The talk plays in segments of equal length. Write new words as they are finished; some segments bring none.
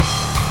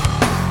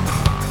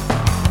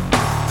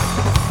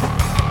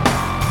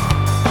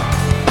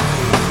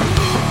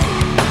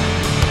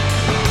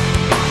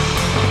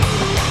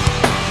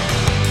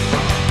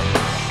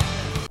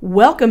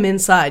Welcome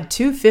inside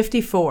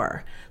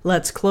 254.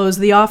 Let's close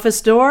the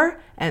office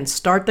door and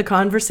start the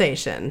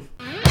conversation.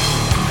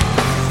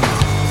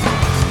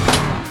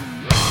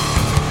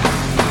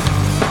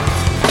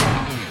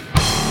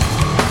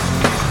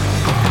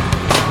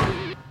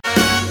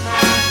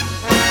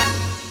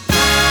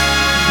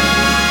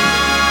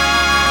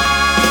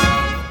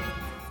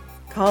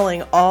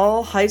 Calling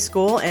all high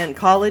school and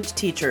college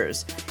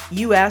teachers.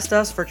 You asked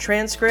us for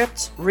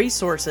transcripts,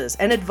 resources,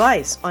 and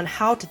advice on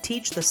how to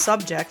teach the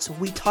subjects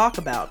we talk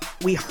about.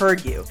 We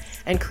heard you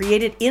and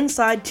created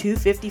Inside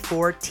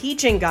 254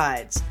 teaching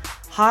guides.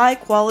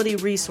 High-quality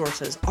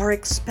resources are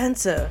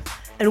expensive,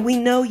 and we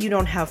know you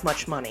don't have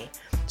much money,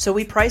 so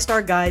we priced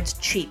our guides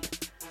cheap.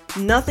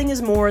 Nothing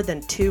is more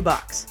than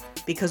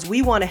 $2 because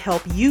we want to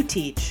help you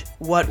teach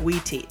what we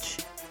teach.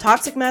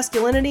 Toxic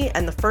Masculinity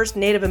and the First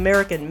Native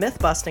American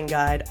Myth-Busting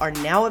Guide are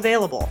now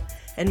available,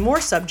 and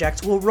more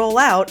subjects will roll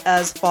out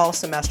as fall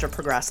semester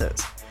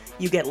progresses.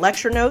 You get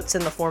lecture notes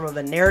in the form of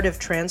a narrative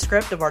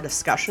transcript of our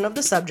discussion of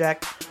the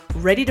subject,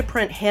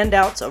 ready-to-print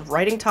handouts of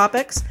writing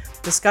topics,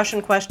 discussion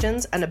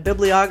questions, and a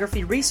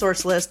bibliography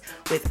resource list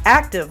with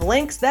active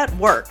links that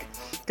work.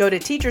 Go to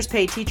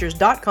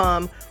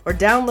teacherspayteachers.com or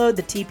download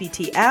the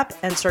TPT app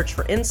and search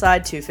for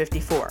Inside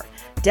 254.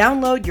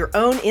 Download your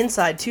own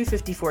Inside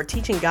 254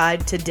 teaching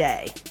guide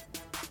today.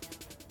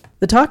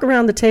 The talk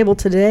around the table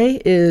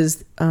today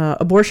is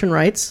abortion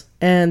rights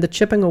and the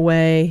chipping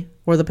away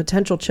or the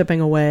potential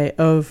chipping away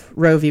of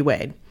Roe v.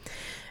 Wade.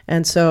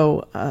 And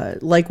so,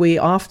 like we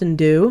often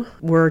do,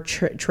 we're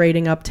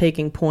trading up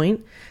taking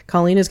point.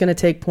 Colleen is going to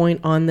take point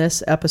on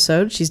this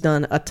episode. She's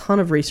done a ton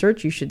of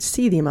research. You should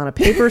see the amount of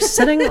papers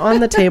sitting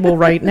on the table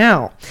right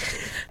now.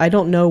 I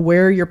don't know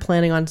where you're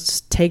planning on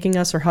taking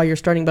us or how you're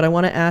starting, but I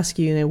want to ask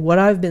you, what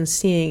I've been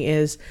seeing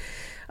is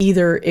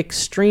either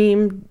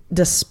extreme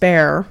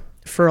despair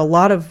for a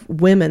lot of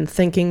women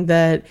thinking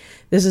that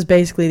this is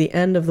basically the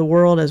end of the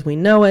world as we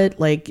know it,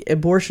 like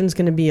abortion's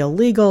going to be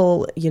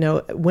illegal,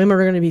 women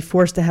are going to be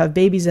forced to have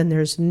babies and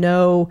there's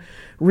no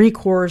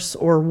recourse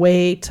or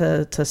way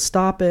to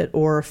stop it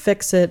or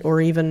fix it or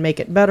even make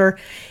it better.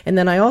 And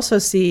then I also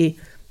see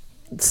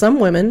some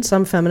women,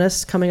 some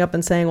feminists coming up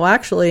and saying, well,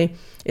 actually,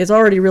 it's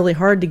already really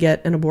hard to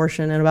get an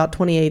abortion in about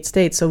 28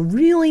 states. So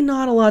really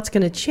not a lot's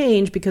going to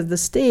change because the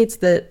states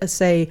that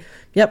say,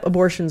 yep,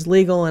 abortion's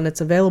legal and it's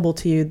available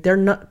to you, they're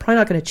probably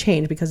not going to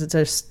change because it's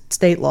a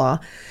state law.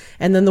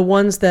 And then the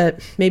ones that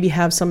maybe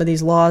have some of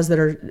these laws that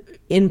are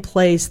in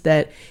place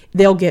that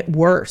they'll get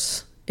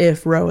worse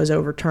if Roe is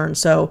overturned.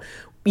 So,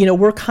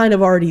 we're kind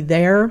of already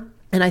there.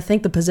 And I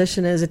think the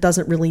position is it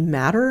doesn't really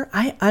matter.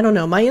 I don't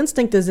know. My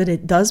instinct is that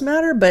it does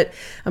matter, but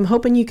I'm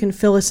hoping you can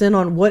fill us in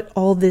on what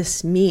all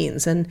this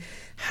means and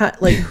how,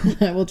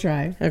 I will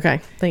try.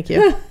 Okay. Thank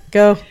you.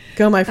 Go,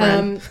 my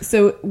friend.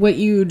 So what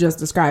you just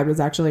described was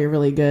actually a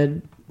really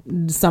good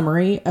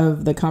summary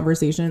of the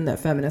conversation that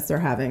feminists are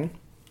having.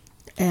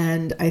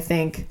 And I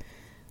think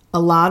a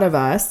lot of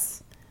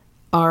us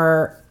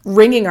are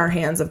wringing our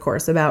hands, of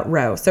course, about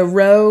Roe. So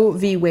Roe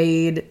v.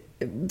 Wade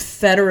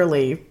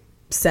federally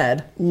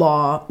said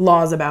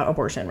laws about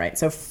abortion, right?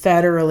 So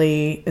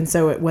federally, and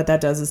so what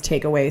that does is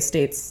take away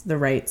states the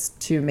rights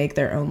to make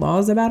their own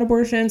laws about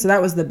abortion. So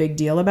that was the big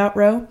deal about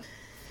Roe.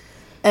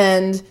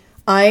 And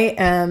I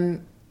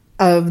am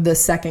of the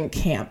second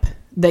camp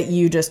that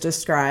you just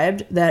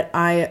described, that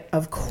I,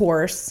 of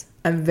course,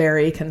 am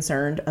very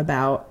concerned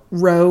about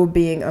Roe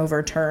being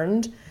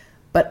overturned.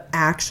 But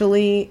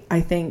actually,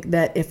 I think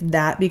that if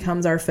that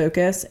becomes our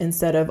focus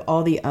instead of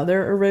all the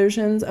other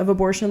erosions of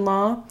abortion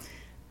law,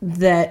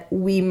 that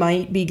we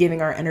might be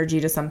giving our energy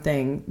to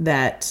something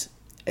that...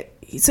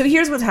 So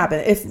here's what's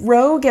happened. If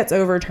Roe gets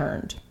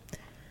overturned,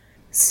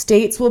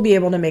 states will be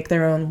able to make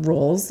their own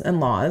rules and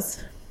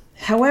laws.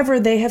 However,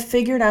 they have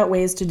figured out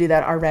ways to do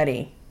that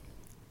already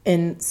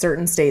in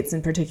certain states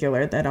in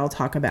particular that I'll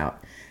talk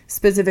about.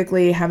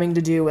 Specifically having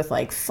to do with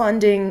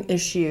funding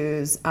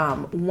issues,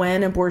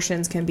 when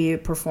abortions can be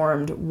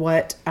performed,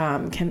 what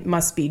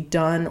must be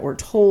done or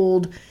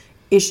told,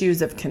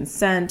 issues of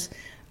consent.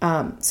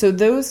 So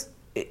those...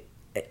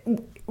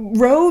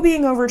 Roe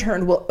being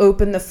overturned will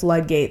open the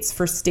floodgates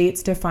for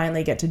states to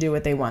finally get to do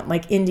what they want.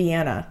 Like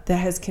Indiana, that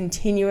has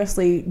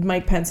continuously,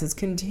 Mike Pence has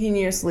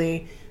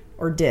continuously,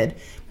 or did,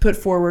 put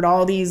forward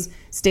all these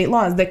state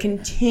laws that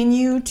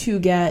continue to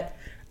get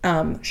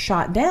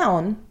shot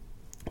down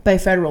by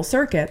federal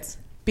circuits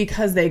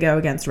because they go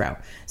against Roe.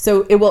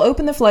 So it will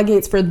open the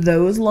floodgates for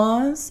those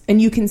laws,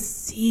 and you can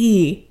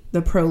see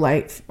the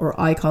pro-life, or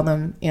I call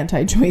them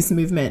anti-choice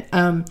movement.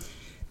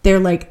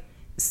 They're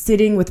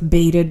sitting with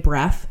bated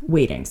breath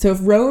waiting. So if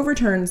Roe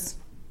overturns,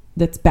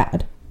 that's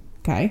bad.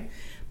 Okay.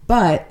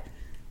 But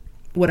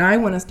what I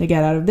want us to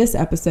get out of this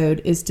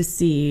episode is to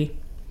see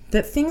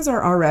that things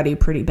are already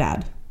pretty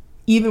bad,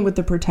 even with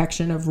the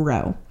protection of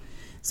Roe,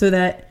 so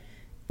that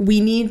we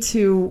need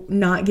to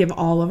not give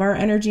all of our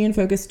energy and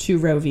focus to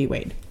Roe v.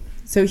 Wade.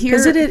 So here,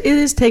 because it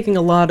is taking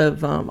a lot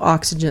of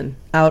oxygen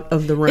out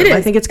of the room.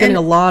 I think it's getting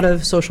a lot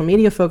of social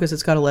media focus.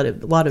 It's got a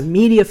lot of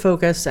media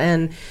focus,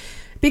 and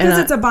Because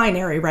it's a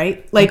binary,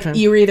 right? Like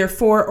you're either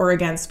for or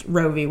against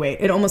Roe v. Wade.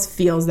 It almost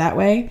feels that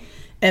way.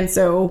 And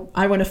so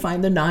I want to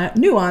find the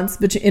nuance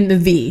in the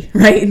V,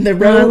 right? The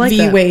Roe v.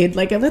 that. Wade.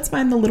 Like, let's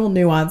find the little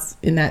nuance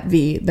in that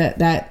V,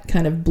 that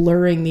kind of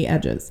blurring the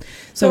edges.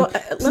 So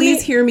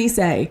please hear me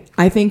say,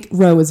 I think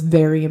Roe is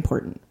very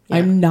important. Yeah.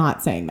 I'm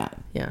not saying that.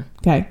 Yeah.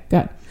 Okay,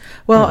 good.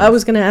 Well, I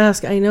was going to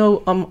ask, I know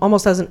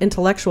almost as an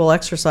intellectual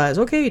exercise,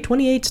 okay,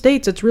 28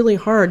 states, it's really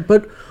hard,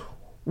 but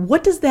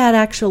what does that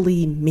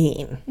actually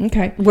mean?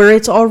 Okay. Where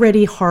it's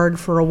already hard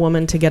for a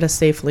woman to get a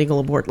safe legal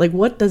abort. Like,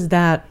 what does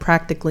that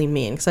practically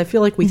mean? Because I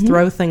feel like we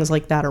throw things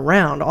like that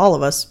around, all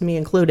of us, me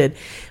included.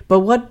 But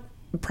what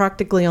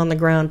practically on the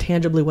ground,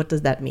 tangibly, what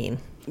does that mean?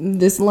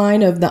 This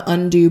line of the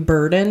undue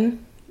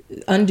burden,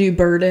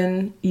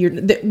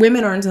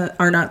 women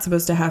are not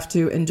supposed to have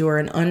to endure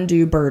an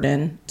undue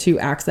burden to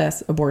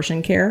access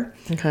abortion care.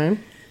 Okay.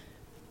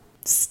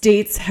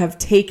 States have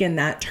taken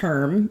that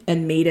term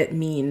and made it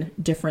mean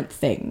different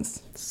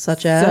things.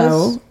 Such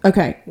as?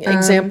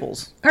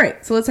 Examples. All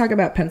right. So let's talk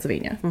about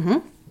Pennsylvania. Mm-hmm.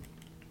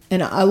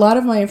 And a lot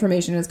of my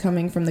information is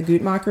coming from the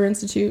Guttmacher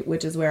Institute,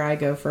 which is where I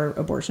go for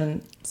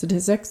abortion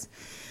statistics.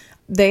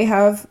 They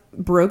have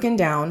broken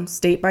down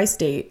state by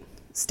state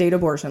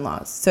abortion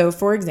laws. So,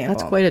 for example...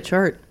 That's quite a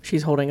chart.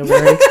 She's holding a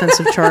very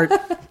extensive chart.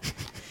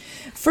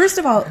 First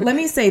of all, let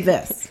me say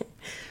this.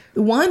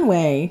 One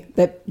way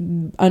that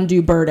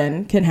undue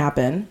burden can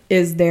happen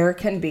is there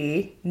can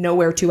be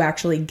nowhere to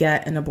actually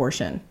get an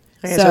abortion.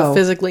 Okay, so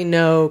physically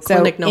no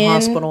clinic, no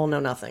hospital, no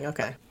nothing.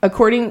 Okay.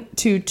 According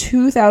to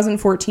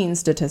 2014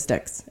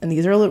 statistics, and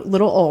these are a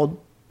little old,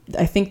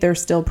 I think they're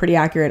still pretty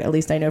accurate, at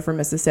least I know for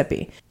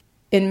Mississippi.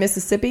 In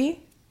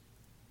Mississippi,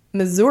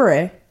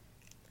 Missouri,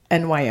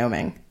 and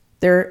Wyoming,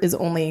 there is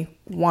only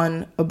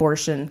one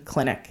abortion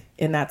clinic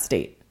in that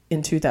state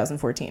in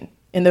 2014,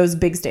 in those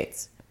big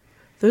states.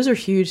 Those are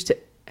huge.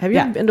 Have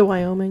you been to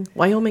Wyoming?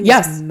 Wyoming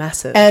is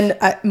massive. And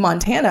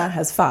Montana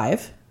has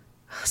 5.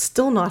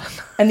 Still not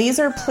enough. And these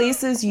are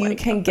places you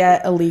can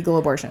get a legal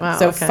abortion. Wow,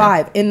 so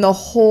 5 in the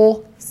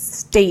whole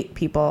state,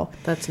 people.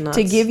 That's nuts.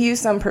 To give you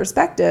some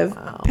perspective,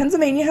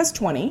 Pennsylvania has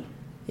 20.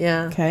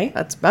 Yeah. Okay.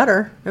 That's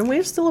better. And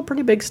we're still a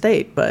pretty big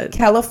state, but...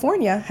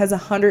 California has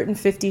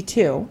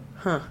 152.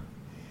 Huh.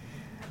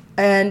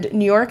 And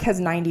New York has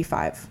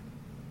 95.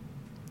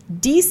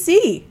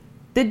 D.C.,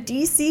 the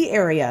D.C.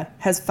 area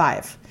has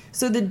 5.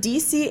 So the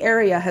D.C.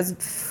 area has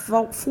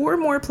 4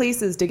 more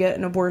places to get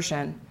an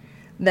abortion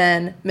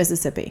than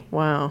Mississippi.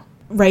 Wow.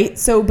 Right?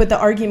 So, but the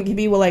argument can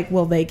be,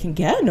 well, they can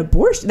get an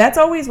abortion. That's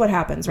always what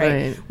happens,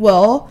 right? Right.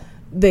 Well,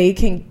 they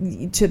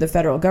can, to the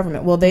federal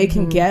government, they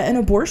can get an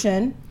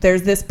abortion.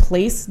 There's this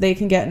place they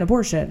can get an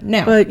abortion.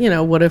 Now, but,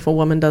 what if a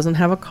woman doesn't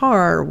have a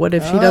car? What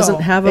if she doesn't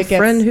have a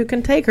friend who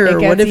can take her? It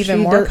gets what if even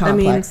she more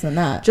complex than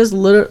that. Just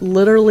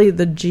literally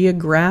the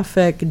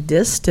geographic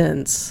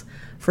distance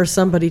for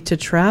somebody to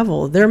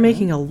travel. They're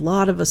making a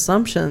lot of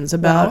assumptions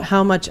about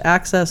how much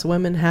access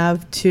women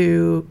have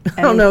to,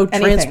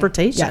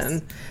 transportation.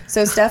 Yes.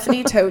 So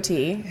Stephanie Tote,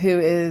 who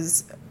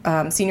is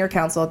senior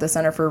counsel at the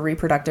Center for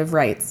Reproductive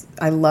Rights,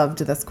 I loved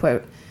this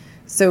quote.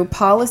 So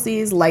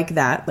policies like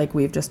that, like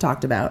we've just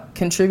talked about,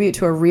 contribute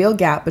to a real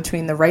gap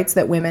between the rights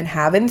that women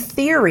have in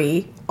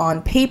theory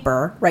on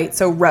paper, right?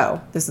 So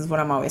Roe, this is what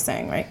I'm always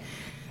saying, right?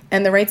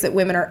 And the rights that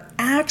women are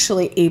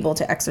actually able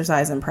to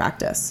exercise in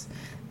practice.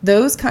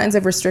 Those kinds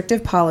of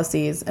restrictive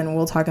policies, and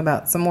we'll talk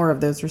about some more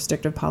of those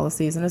restrictive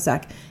policies in a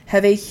sec,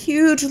 have a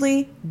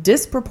hugely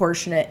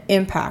disproportionate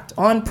impact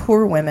on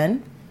poor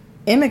women,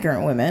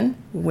 immigrant women,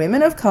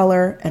 women of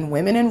color, and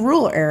women in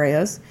rural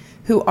areas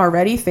who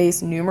already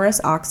face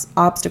numerous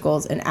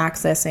obstacles in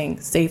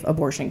accessing safe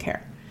abortion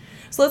care.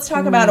 So let's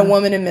talk about a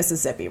woman in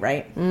Mississippi,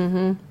 right?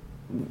 Mm-hmm.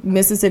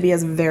 Mississippi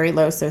has very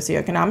low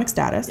socioeconomic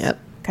status. Yep.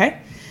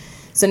 Okay.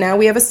 So now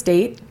we have a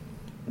state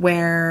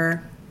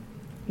where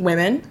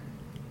women,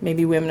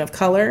 maybe women of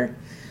color,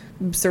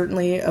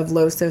 certainly of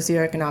low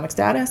socioeconomic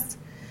status,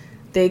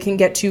 they can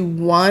get to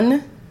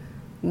one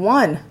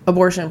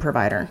abortion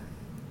provider.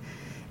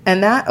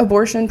 And that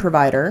abortion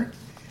provider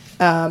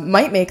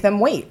might make them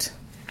wait.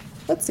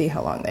 Let's see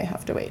how long they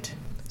have to wait.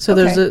 So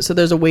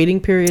there's a waiting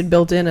period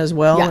built in as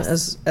well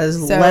as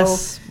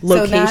less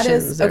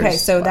locations.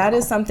 That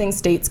is something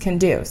states can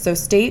do. So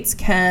states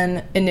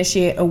can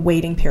initiate a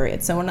waiting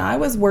period. So when I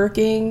was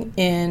working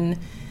in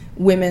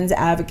women's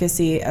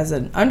advocacy as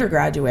an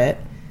undergraduate,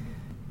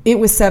 it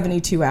was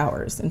 72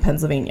 hours in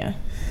Pennsylvania.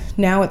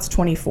 Now it's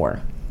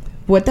 24.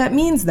 What that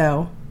means,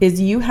 though,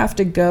 is you have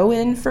to go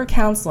in for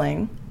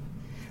counseling.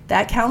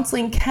 That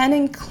counseling can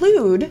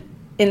include,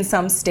 in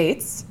some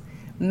states,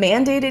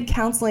 mandated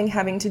counseling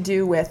having to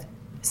do with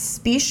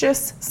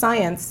specious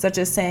science, such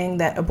as saying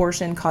that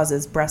abortion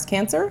causes breast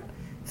cancer,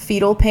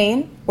 fetal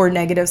pain, or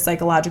negative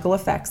psychological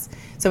effects.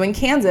 So in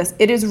Kansas,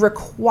 it is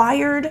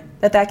required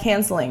that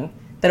counseling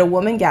that a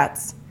woman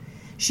gets,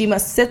 she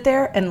must sit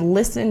there and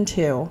listen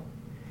to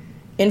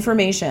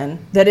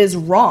information that is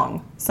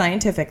wrong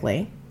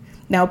scientifically.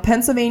 Now,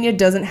 Pennsylvania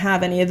doesn't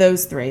have any of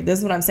those 3. This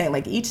is what I'm saying.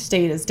 Like, each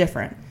state is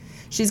different.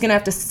 She's going to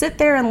have to sit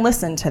there and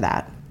listen to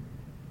that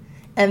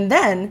And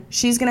then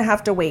she's going to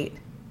have to wait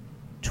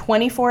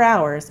 24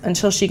 hours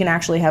until she can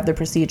actually have the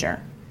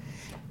procedure.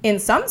 In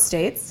some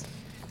states,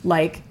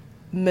 like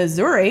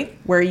Missouri,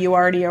 where you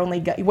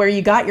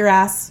got your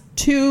ass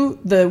to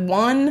the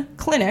one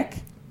clinic,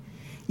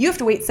 you have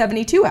to wait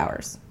 72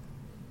 hours.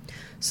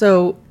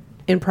 So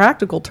in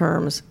practical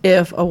terms,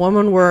 if a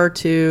woman were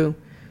to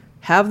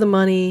have the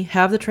money,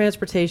 have the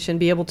transportation,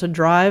 be able to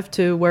drive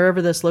to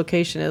wherever this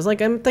location is,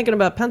 like I'm thinking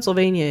about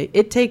Pennsylvania,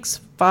 it takes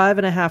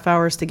 5.5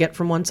 hours to get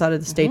from one side of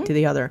the state to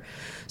the other.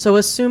 So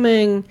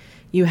assuming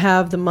you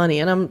have the money,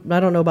 and I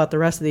don't know about the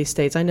rest of these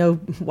states. I know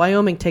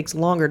Wyoming takes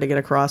longer to get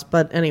across,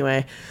 but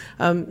anyway,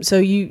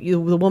 so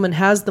the woman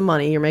has the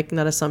money. You're making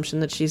that assumption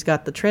that she's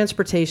got the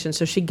transportation,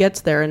 so she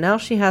gets there, and now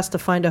she has to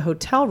find a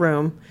hotel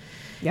room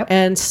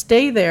and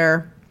stay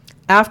there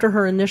after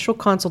her initial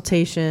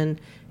consultation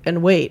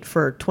and wait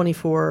for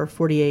 24,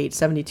 48,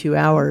 72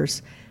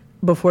 hours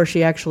before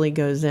she actually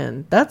goes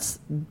in.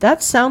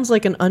 That sounds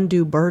like an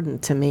undue burden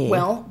to me.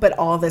 Well, but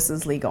all this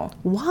is legal.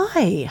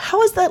 Why?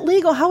 How is that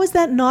legal? How is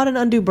that not an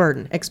undue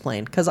burden?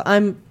 Explain, because I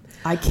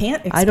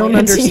can't explain I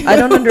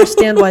don't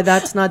understand why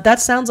that's not. That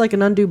sounds like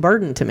an undue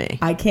burden to me.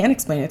 I can't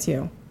explain it to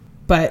you,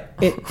 but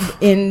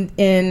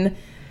in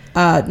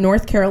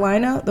North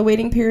Carolina, the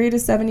waiting period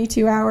is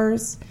 72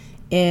 hours.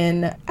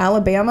 In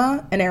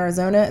Alabama and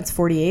Arizona, it's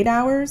 48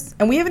 hours.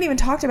 And we haven't even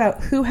talked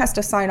about who has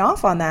to sign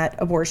off on that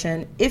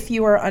abortion if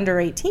you are under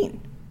 18.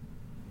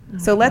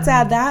 So let's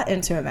add that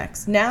into a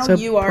mix. Now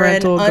you are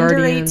an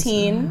under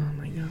 18.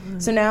 Oh my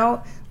God. So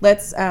now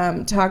let's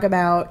talk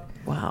about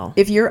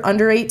if you're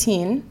under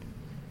 18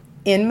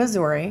 in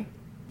Missouri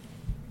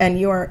and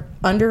you're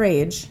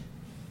underage,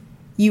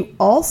 you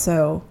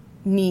also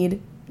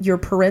need your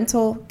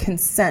parental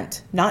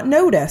consent, not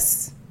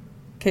notice.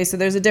 Okay, so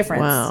there's a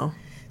difference. Wow.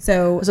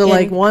 So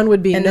like one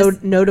would be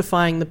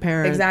notifying the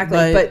parent.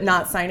 Exactly, but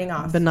not signing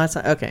off.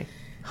 Okay.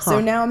 So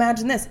now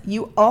imagine this.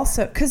 You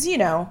also, because,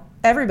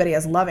 everybody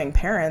has loving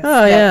parents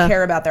that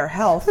care about their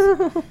health.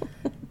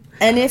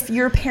 And if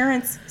your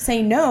parents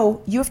say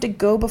no, you have to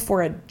go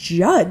before a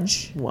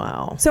judge.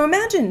 Wow. So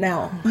imagine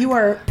now, you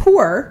are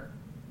poor,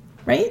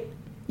 right?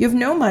 You have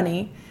no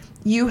money.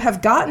 You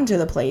have gotten to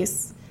the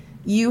place.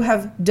 You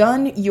have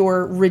done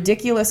your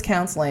ridiculous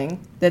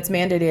counseling that's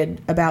mandated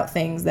about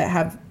things that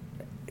have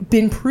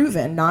been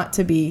proven not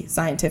to be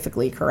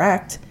scientifically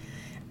correct.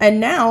 And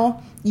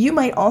now you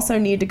might also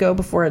need to go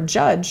before a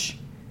judge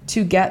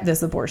to get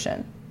this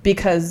abortion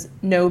because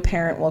no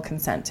parent will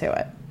consent to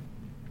it.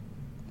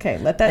 Okay,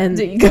 let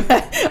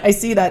that I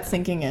see that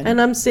sinking in.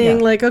 And I'm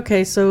seeing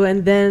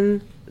and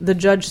then the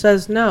judge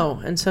says no.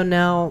 And so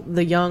now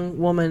the young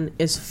woman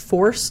is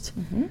forced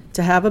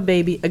to have a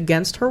baby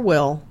against her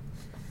will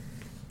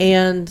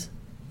and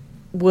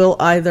will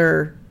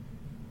either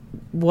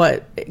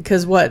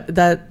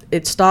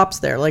it stops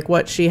there.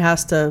 Like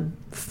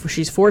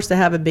she's forced to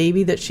have a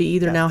baby that she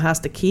either now has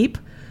to keep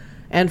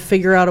and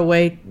figure out a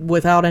way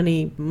without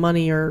any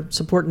money or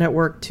support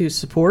network to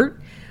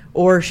support,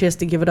 or she has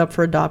to give it up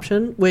for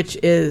adoption, which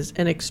is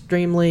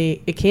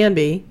it can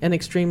be an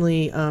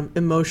extremely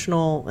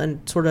emotional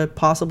and sort of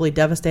possibly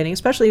devastating,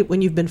 especially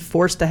when you've been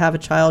forced to have a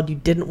child you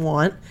didn't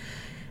want.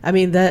 I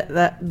mean,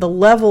 that the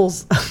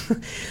levels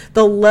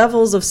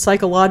of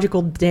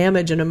psychological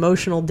damage and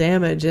emotional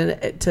damage,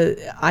 to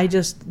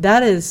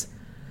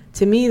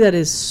me that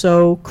is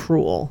so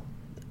cruel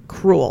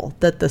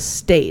that the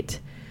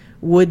state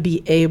would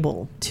be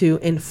able to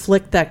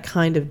inflict that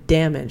kind of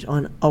damage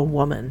on a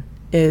woman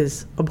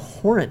is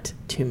abhorrent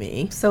to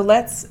me. So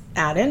let's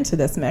add into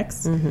this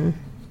mix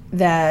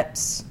that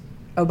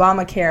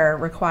Obamacare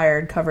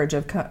required coverage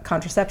of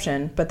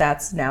contraception, but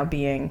that's now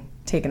being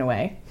taken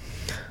away.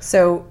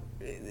 So,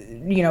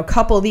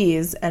 couple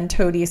these, and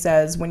Todi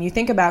says, when you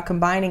think about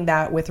combining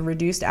that with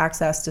reduced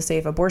access to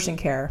safe abortion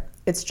care,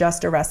 it's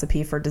just a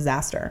recipe for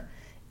disaster.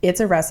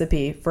 It's a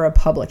recipe for a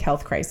public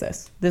health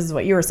crisis. This is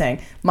what you were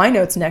saying. My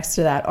notes next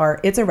to that are,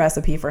 it's a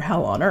recipe for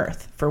hell on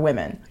earth for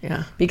women.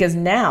 Yeah. Because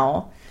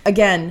now,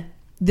 again,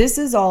 this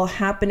is all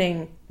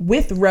happening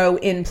with Roe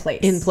in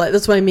place.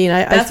 That's what I mean.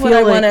 That's what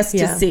I want us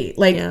to see.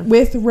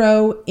 With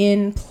Roe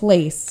in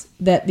place,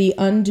 that the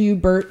undue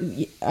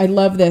burden. I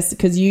love this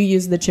because you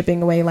use the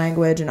chipping away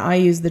language and I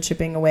use the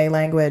chipping away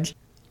language.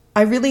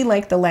 I really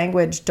like the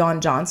language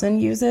Dawn Johnson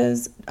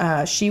uses.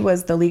 She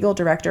was the legal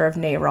director of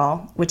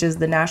NARAL, which is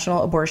the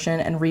National Abortion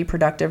and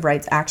Reproductive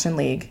Rights Action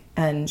League.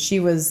 And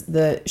she's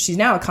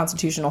now a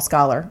constitutional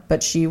scholar,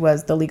 but she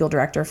was the legal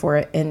director for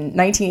it in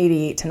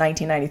 1988 to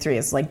 1993.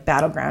 It's like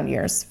battleground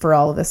years for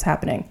all of this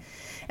happening.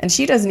 And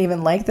she doesn't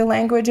even like the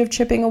language of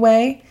chipping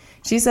away.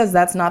 She says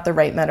that's not the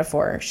right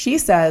metaphor. She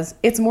says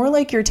it's more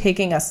like you're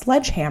taking a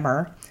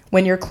sledgehammer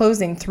when you're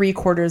closing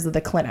 3/4 of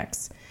the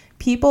clinics.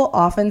 People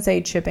often say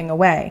chipping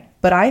away,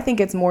 but I think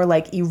it's more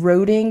like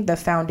eroding the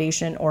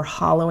foundation or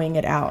hollowing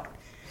it out.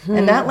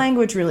 And that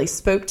language really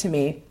spoke to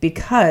me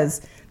because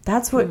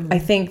that's what I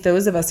think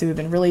those of us who have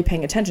been really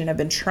paying attention have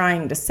been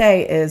trying to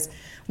say is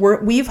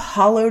we've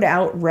hollowed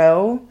out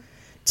Roe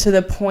to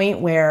the point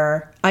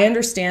where I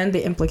understand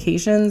the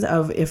implications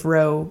of if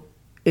Roe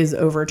is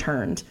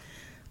overturned.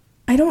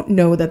 I don't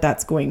know that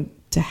that's going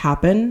to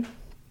happen.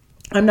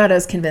 I'm not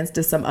as convinced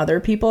as some other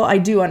people. I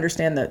do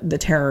understand the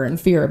terror and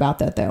fear about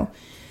that, though.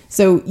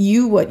 So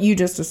what you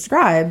just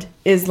described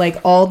is like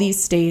all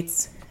these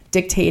states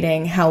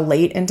dictating how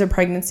late into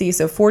pregnancy.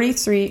 So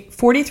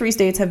 43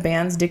 states have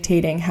bans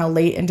dictating how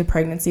late into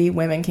pregnancy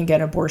women can get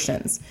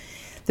abortions.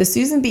 The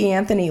Susan B.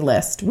 Anthony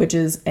list, which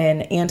is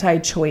an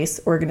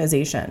anti-choice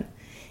organization,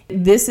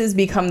 this has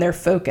become their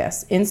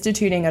focus,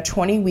 instituting a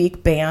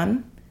 20-week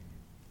ban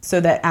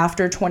so that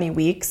after 20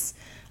 weeks,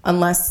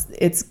 unless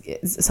it's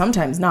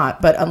sometimes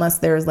not, but unless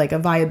there's like a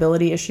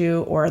viability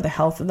issue or the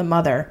health of the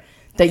mother,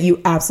 that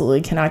you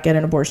absolutely cannot get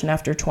an abortion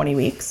after 20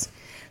 weeks.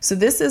 So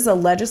this is a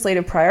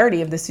legislative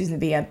priority of the Susan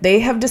B. Anthony. They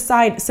have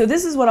decided, so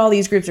this is what all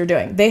these groups are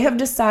doing. They have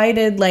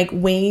decided like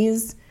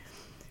ways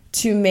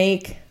to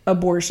make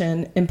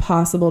abortion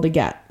impossible to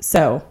get.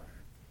 So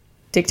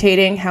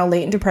dictating how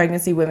late into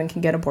pregnancy women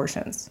can get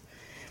abortions.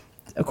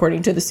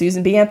 According to the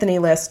Susan B. Anthony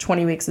list,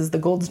 20 weeks is the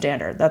gold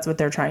standard. That's what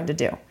they're trying to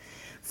do.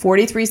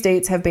 43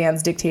 states have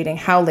bans dictating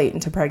how late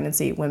into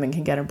pregnancy women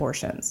can get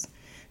abortions.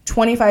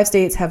 25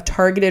 states have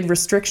targeted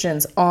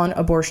restrictions on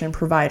abortion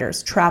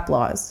providers, TRAP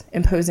laws,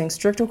 imposing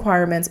strict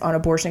requirements on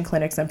abortion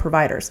clinics and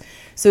providers.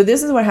 So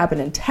this is what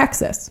happened in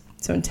Texas.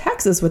 So in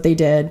Texas, what they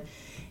did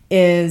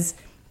is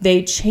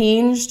they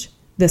changed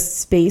the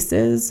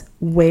spaces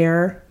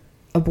where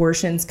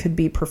abortions could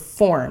be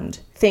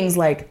performed. Things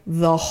like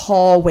the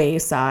hallway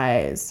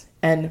size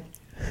and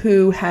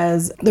who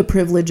has the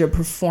privilege of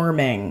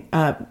performing,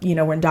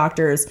 when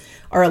doctors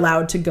are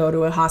allowed to go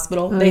to a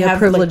hospital. They have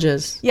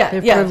privileges. They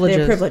have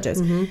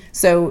privileges. Mm-hmm.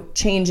 So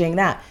changing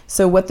that.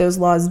 So what those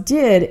laws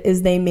did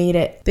is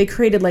they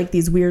created like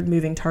these weird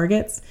moving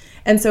targets.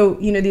 And so,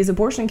 these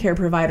abortion care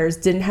providers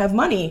didn't have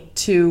money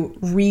to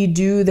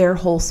redo their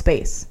whole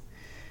space.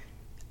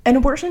 An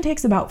abortion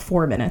takes about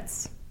 4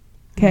 minutes.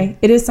 Okay. Mm-hmm.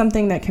 It is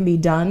something that can be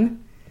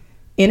done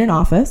in an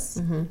office.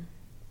 Mm-hmm.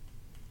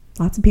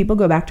 Lots of people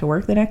go back to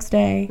work the next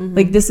day. Mm-hmm.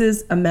 Like this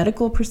is a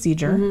medical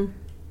procedure. Mm-hmm.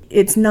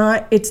 It's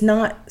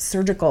not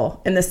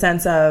surgical in the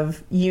sense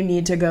of you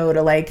need to go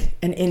to like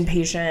an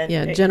inpatient.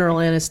 Yeah, general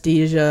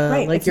anesthesia.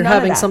 Right, like you're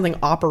having something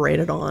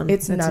operated on.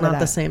 It's not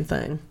the same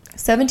thing.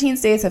 17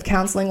 states have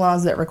counseling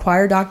laws that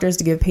require doctors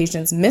to give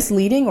patients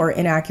misleading or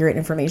inaccurate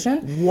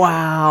information.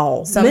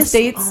 Wow. Some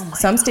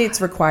states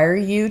require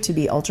you to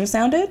be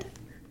ultrasounded,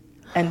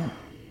 and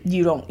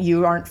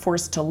you aren't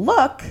forced to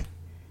look.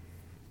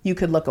 You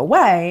could look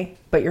away,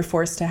 but you're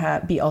forced to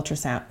have an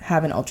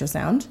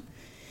ultrasound.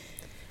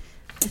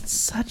 It's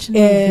such an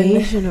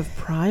invasion of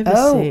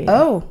privacy.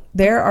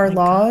 There are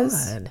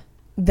laws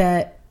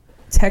that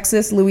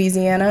Texas,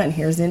 Louisiana, and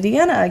here's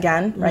Indiana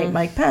again, right?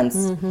 Mike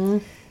Pence,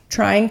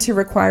 trying to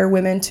require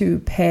women to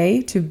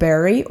pay to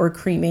bury or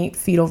cremate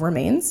fetal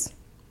remains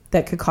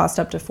that could cost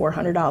up to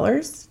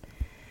 $400.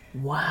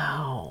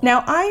 Wow.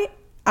 Now,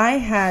 I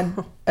had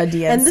a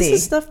DNC. And this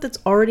is stuff that's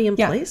already in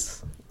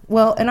place?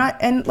 Well, and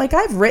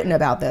I've written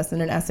about this in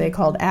an essay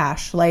called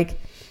Ash, like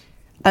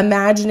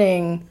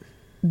imagining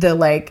the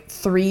like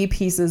 3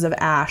 pieces of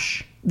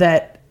ash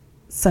that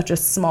such a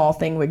small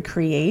thing would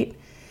create.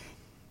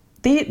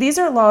 These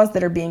are laws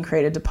that are being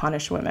created to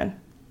punish women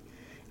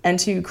and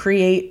to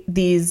create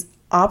these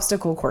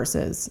obstacle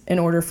courses in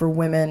order for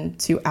women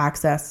to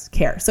access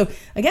care. So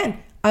again,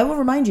 I will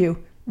remind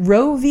you,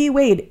 Roe v.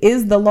 Wade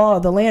is the law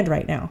of the land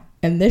right now,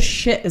 and this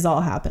shit is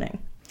all happening.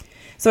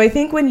 So I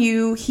think when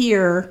you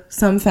hear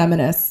some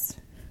feminists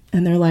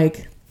and they're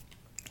like,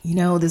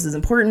 this is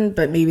important,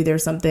 but maybe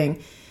there's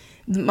something.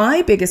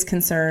 My biggest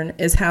concern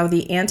is how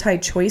the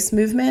anti-choice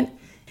movement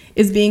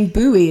is being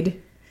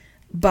buoyed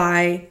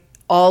by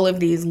all of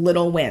these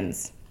little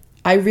wins.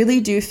 I really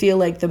do feel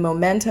like the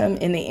momentum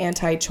in the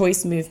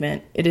anti-choice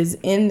movement, it is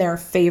in their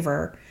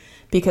favor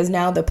because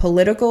now the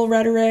political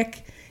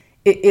rhetoric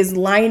is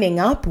lining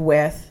up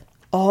with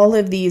all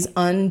of these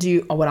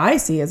what I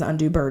see as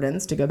undue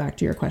burdens, to go back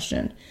to your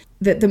question,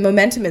 that the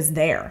momentum is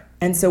there.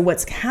 And so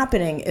what's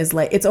happening is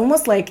like, it's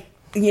almost like,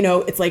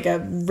 it's like a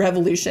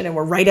revolution and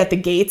we're right at the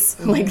gates,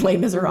 like Les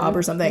Miserables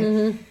or something.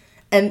 Mm-hmm.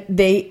 And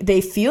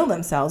they feel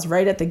themselves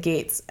right at the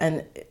gates.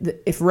 And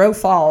if Roe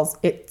falls,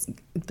 it's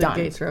done.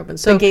 The gates are open.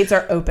 So the gates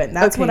are open.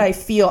 That's what I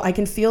feel. I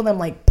can feel them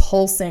like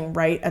pulsing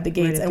right at the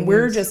gates. Right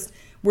at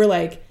we're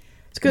like,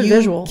 it's a good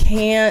visual.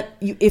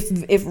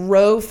 If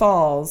Roe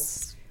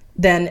falls,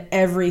 then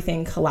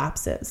everything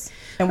collapses.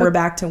 And we're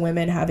back to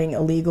women having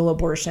illegal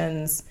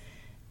abortions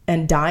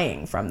and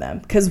dying from them.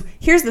 Because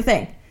here's the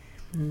thing.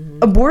 Mm-hmm.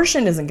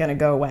 Abortion isn't going to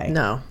go away.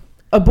 No.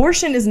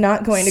 Abortion is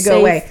not going to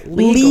go away.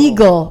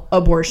 Legal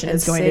abortion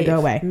is going to go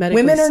away.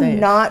 Women are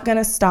not going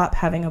to stop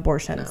having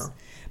abortions. No.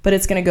 But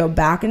it's going to go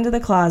back into the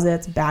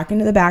closets, back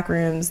into the back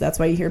rooms. That's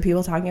why you hear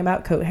people talking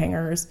about coat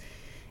hangers.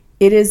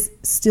 It is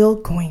still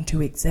going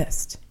to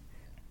exist.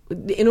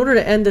 in order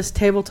to end this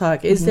table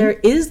talk, is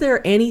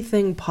there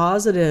anything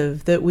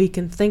positive that we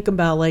can think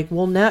about? Like,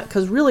 well, now,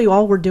 because really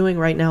all we're doing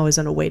right now is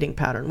in a waiting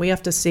pattern. We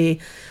have to see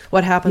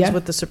what happens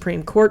with the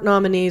Supreme Court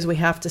nominees. We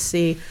have to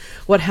see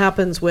what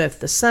happens with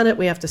the Senate.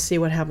 We have to see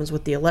what happens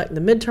with the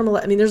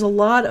midterm. I mean, there's a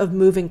lot of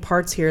moving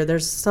parts here.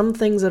 There's some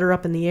things that are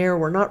up in the air.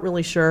 We're not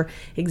really sure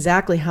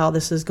exactly how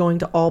this is going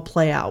to all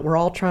play out. We're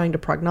all trying to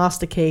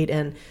prognosticate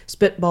and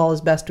spitball as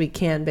best we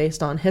can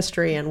based on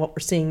history and what we're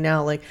seeing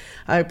now. Like,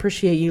 I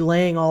appreciate you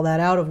laying all that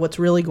out of what's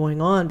really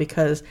going on,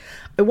 because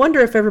I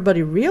wonder if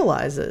everybody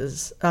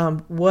realizes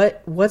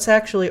what's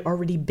actually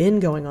already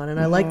been going on. And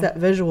I like that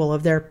visual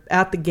of they're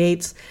at the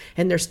gates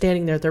and they're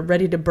standing there, they're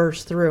ready to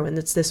burst through, and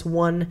it's this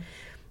one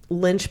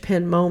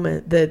linchpin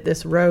moment, that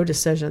this Roe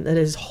decision, that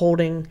is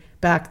holding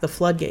back the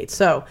floodgates.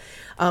 So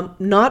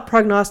not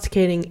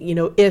prognosticating,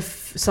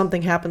 if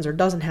something happens or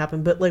doesn't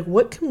happen, but like,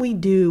 what can we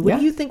do? What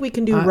do you think we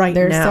can do right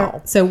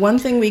now? So one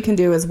thing we can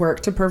do is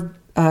work to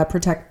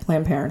protect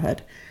Planned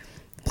Parenthood.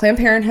 Planned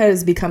Parenthood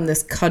has become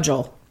this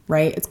cudgel,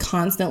 right? It's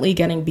constantly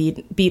getting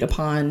beat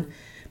upon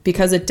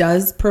because it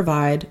does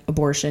provide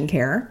abortion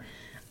care.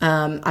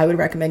 I would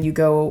recommend you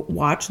go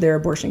watch their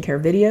abortion care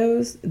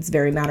videos. It's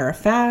very matter of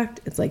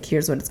fact. It's like,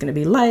 here's what it's going to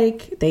be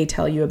like. They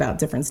tell you about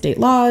different state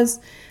laws.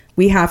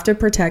 We have to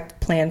protect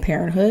Planned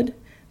Parenthood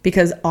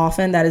because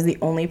often that is the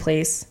only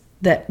place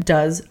that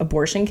does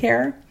abortion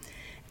care.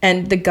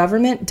 And the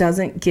government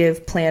doesn't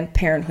give Planned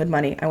Parenthood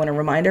money. I want to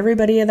remind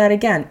everybody of that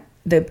again.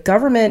 The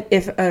government,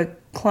 if a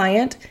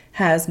client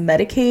has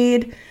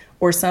Medicaid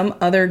or some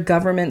other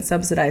government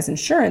subsidized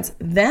insurance,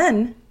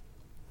 then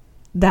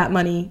that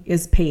money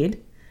is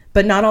paid.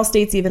 But not all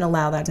states even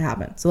allow that to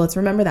happen. So let's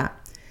remember that.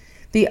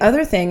 The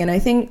other thing, and I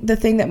think the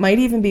thing that might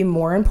even be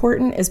more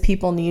important, is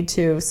people need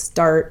to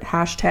start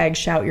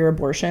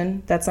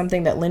 #ShoutYourAbortion. That's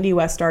something that Lindy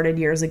West started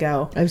years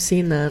ago. I've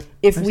seen that.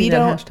 If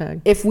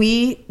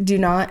we do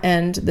not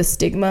end the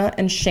stigma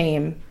and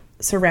shame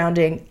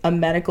surrounding a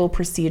medical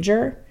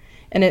procedure,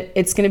 and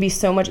it's going to be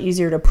so much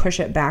easier to push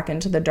it back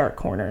into the dark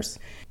corners.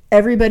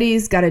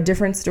 Everybody's got a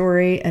different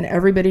story, and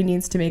everybody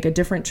needs to make a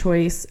different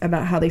choice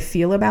about how they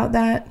feel about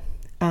that.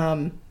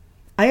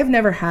 I have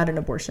never had an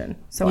abortion,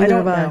 so I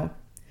don't know.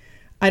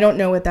 I don't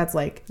know what that's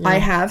like. Yeah. I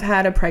have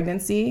had a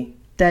pregnancy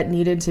that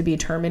needed to be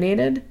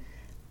terminated,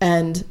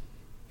 and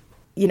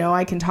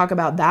I can talk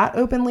about that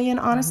openly and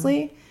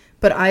honestly,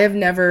 but I've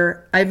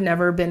never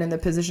been in the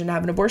position to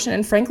have an abortion.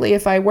 And frankly,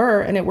 if I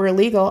were and it were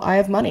illegal, I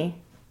have money.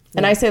 Yeah.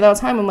 And I say that all the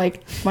time. I'm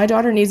like, my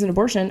daughter needs an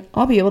abortion.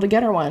 I'll be able to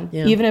get her one,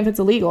 even if it's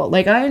illegal.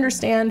 Like, I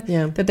understand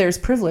that there's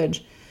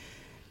privilege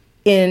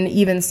in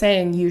even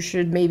saying you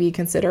should maybe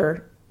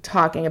consider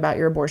talking about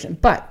your abortion.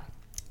 But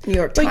New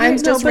York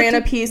Times just ran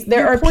a piece.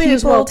 There are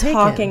people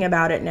talking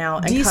about it now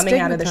and coming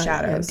out of the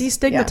shadows.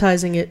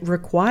 Destigmatizing it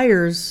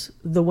requires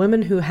the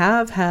women who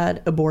have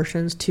had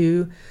abortions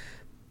to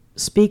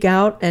speak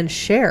out and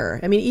share.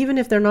 I mean, even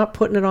if they're not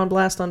putting it on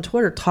blast on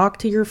Twitter, talk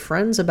to your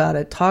friends about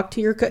it. Talk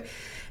to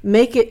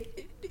make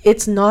it.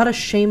 It's not a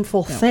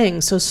shameful thing.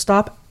 So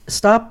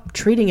stop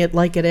treating it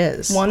like it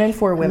is. 1 in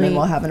 4 women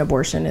will have an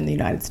abortion in the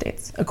United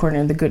States,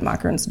 according to the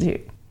Guttmacher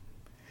Institute.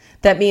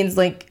 That means,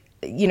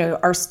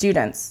 our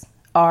students,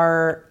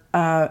 our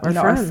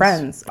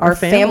friends, our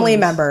family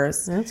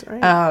members. That's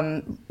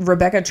right.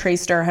 Rebecca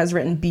Traister has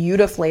written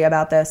beautifully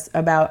about this,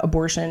 about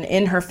abortion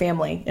in her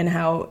family and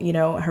how,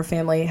 her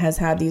family has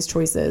had these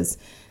choices.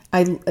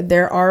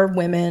 There are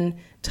women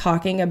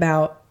talking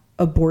about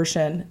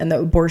abortion and the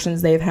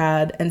abortions they've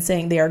had and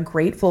saying they are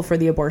grateful for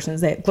the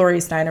abortions. Gloria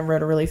Steinem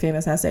wrote a really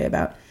famous essay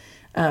about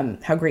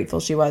how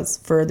grateful she was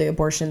for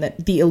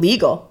the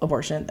illegal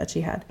abortion that she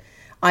had.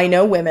 I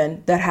know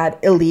women that had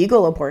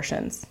illegal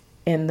abortions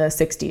in the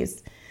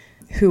 60s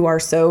who are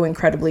so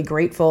incredibly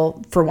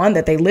grateful, for one,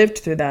 that they lived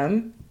through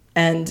them,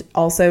 and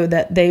also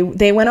that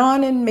they went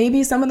on and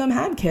maybe some of them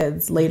had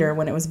kids later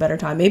when it was a better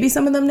time. Maybe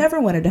some of them never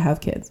wanted to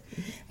have kids.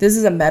 This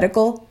is a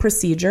medical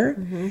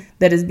procedure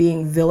that is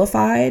being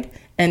vilified,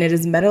 and it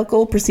is a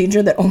medical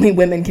procedure that only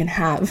women can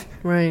have.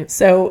 Right.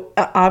 So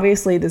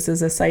obviously this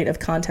is a site of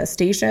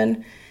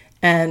contestation,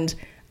 and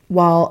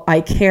while I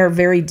care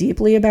very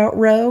deeply about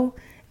Roe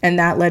and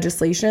that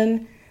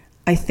legislation,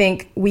 I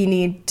think we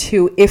need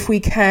to, if we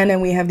can and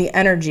we have the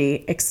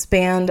energy,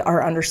 expand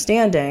our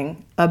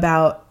understanding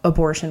about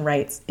abortion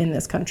rights in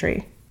this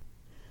country.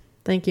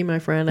 Thank you, my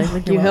friend. I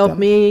think you helped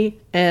me,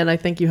 and I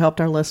think you helped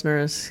our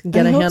listeners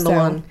get a handle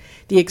on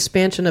the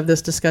expansion of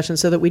this discussion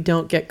so that we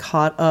don't get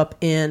caught up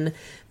in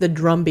the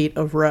drumbeat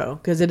of Roe,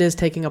 because it is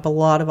taking up a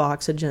lot of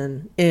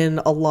oxygen in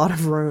a lot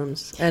of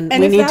rooms, and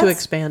we need to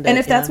expand it. And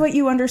if that's what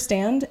you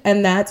understand,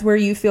 and that's where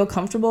you feel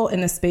comfortable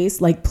in the space,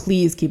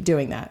 please keep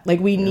doing that.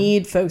 We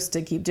need folks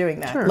to keep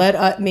doing that. Sure.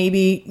 Let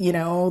maybe,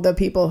 the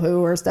people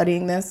who are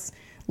studying this,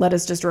 let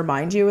us just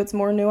remind you it's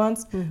more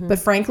nuanced. But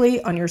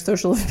frankly, on your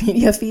social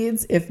media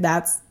feeds, if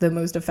that's the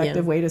most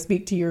effective way to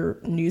speak to your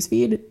news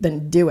feed,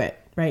 then do it,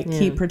 right?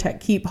 Yeah.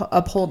 Keep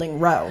upholding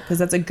Roe, because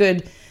that's a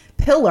good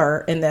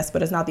pillar in this,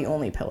 but it's not the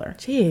only pillar.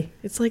 Gee,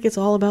 it's like it's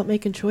all about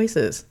making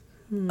choices.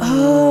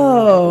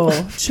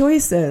 Oh,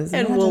 choices.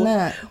 And Imagine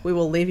that. we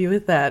will leave you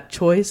with that.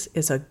 Choice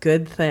is a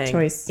good thing.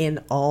 Choice. In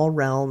all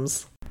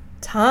realms.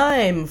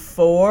 Time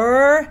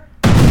for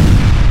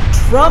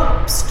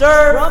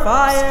Trumpster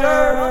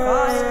Fire.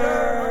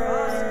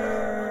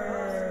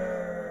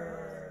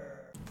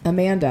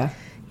 Amanda,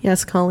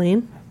 Yes,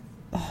 Colleen.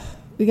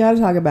 we got to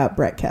talk about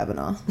Brett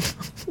Kavanaugh.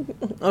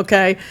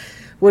 Okay.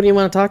 What do you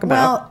want to talk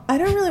about? Well, I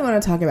don't really want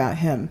to talk about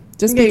him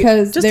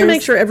because just to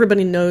make sure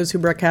everybody knows who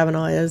Brett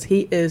Kavanaugh is,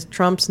 he is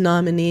Trump's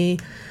nominee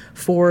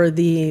for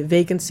the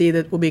vacancy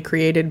that will be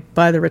created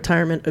by the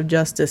retirement of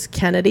Justice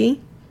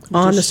Kennedy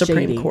on the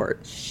Supreme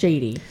Court.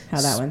 Shady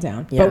how that went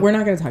down. Yeah. But we're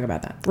not going to talk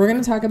about that. We're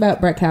going to talk about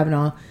Brett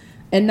Kavanaugh,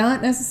 and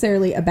not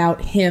necessarily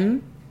about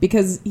him,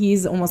 because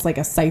he's almost like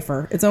a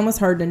cipher. It's almost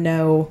hard to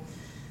know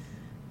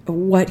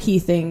what he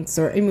thinks,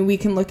 or we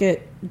can look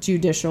at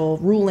judicial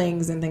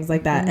rulings and things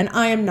like that. And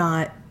I am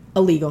not a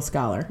legal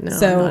scholar. No,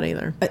 so I'm not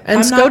either.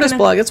 And SCOTUS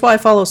blog. That's why I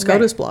follow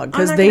SCOTUS blog,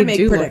 because they make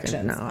do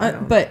predictions. No, I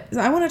don't. But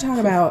I want to talk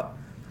about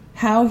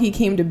how he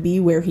came to be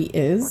where he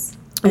is,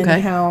 and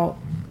how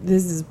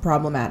this is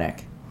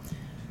problematic.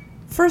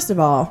 First of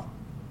all,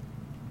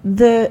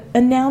 the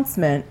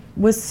announcement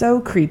was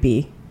so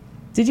creepy.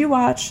 Did you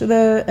watch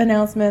the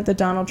announcement that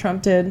Donald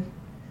Trump did?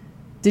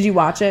 Did you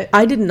watch it?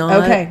 I did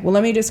not. Okay, well,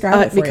 let me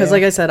describe it for because, you.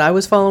 like I said, I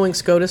was following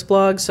SCOTUS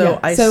blog, so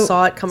I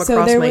saw it come across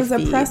my feed. So there was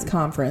a press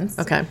conference.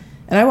 Okay.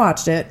 And I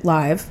watched it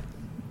live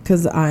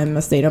because I'm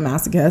a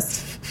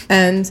sadomasochist.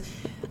 And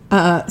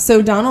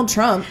so Donald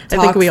Trump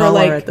talked for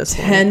like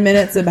 10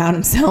 minutes about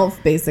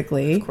himself,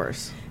 basically. Of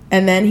course.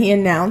 And then he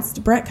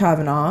announced Brett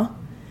Kavanaugh,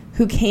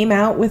 who came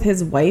out with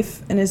his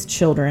wife and his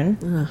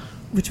children,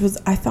 which was,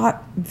 I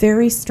thought,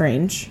 very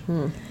strange.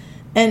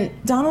 And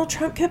Donald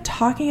Trump kept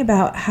talking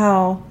about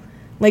how,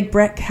 like,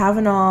 Brett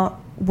Kavanaugh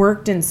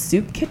worked in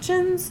soup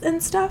kitchens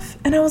and stuff.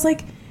 And I was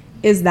like,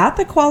 is that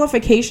the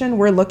qualification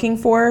we're looking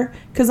for?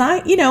 Because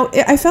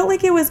I felt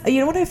like it was,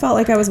 what I felt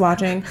like I was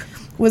watching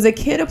was a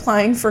kid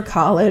applying for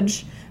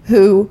college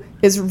who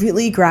is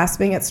really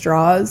grasping at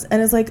straws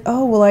and is like,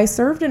 oh, well, I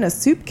served in a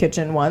soup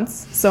kitchen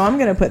once, so I'm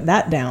going to put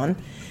that down.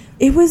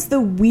 It was the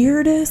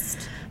weirdest,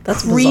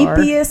 creepiest.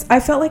 Bizarre. I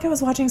felt like I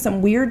was watching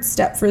some weird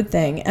Stepford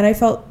thing, and I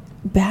felt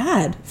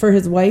bad for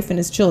his wife and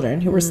his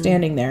children who were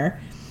standing there.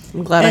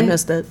 I'm glad I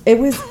missed it. It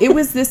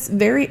was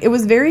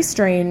very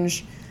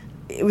strange.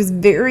 It was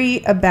very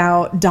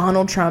about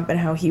Donald Trump and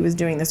how he was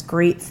doing this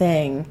great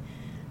thing,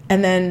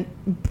 and then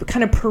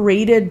kind of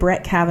paraded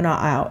Brett Kavanaugh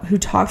out, who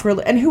talked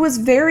and who was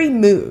very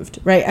moved,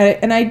 right?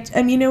 I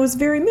mean, it was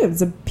very moved.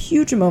 It's a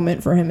huge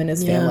moment for him and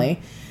his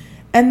family,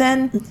 and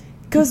then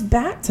goes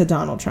back to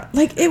Donald Trump.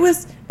 Like, it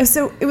was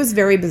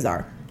very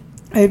bizarre.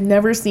 I've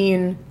never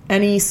seen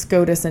any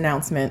SCOTUS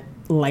announcement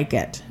like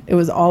it. It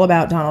was all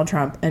about Donald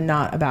Trump and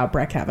not about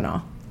Brett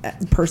Kavanaugh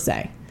per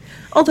se.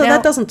 Although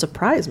that doesn't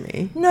surprise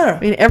me. No. I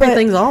mean,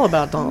 everything's all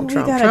about Donald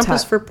Trump.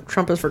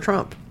 Trump is for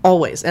Trump.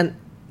 Always. And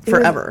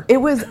forever. It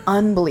was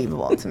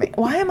unbelievable to me.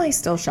 Why am I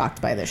still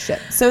shocked by this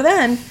shit? So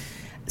then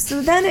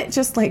it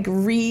just like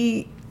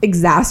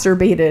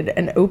re-exacerbated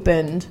and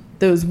opened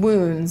those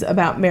wounds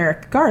about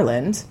Merrick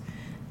Garland.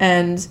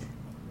 And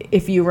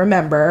if you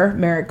remember,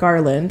 Merrick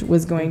Garland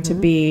was going to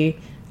be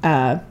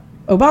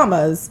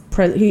Obama's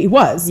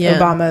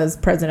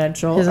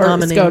presidential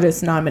or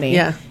SCOTUS nominee.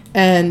 Yeah.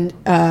 And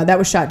that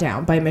was shot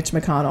down by Mitch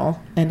McConnell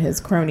and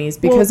his cronies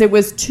because it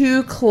was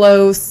too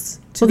close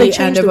to the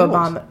end of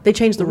Obama. They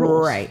changed the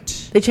rules.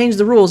 Right. They changed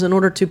the rules in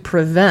order to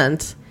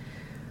prevent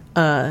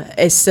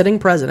a sitting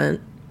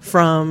president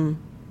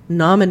from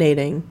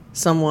nominating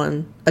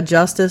someone, a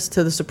justice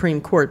to the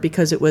Supreme Court,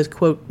 because it was,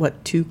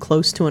 quote, too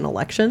close to an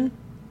election?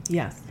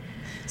 Yes.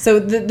 So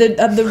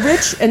the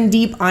rich and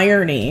deep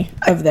irony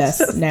of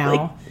this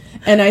now,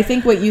 and I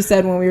think what you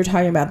said when we were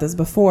talking about this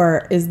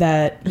before is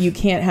that you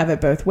can't have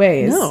it both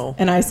ways. No.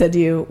 And I said to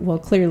you, well,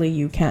 clearly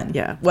you can.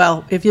 Yeah.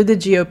 Well, if you're the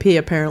GOP,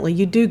 apparently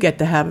you do get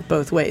to have it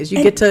both ways.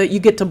 You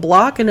get to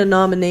block in a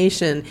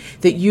nomination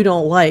that you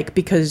don't like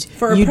because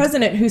for a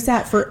president who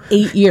sat for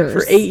 8 years.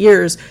 For 8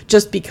 years,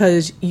 just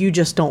because you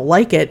just don't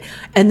like it,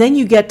 and then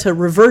you get to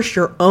reverse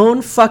your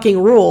own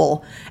fucking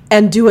rule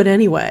and do it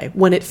anyway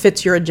when it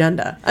fits your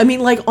agenda. I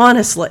mean, like,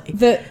 honestly,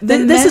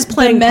 this is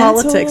playing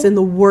politics in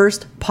the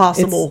worst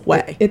possible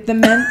way.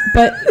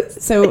 But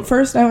so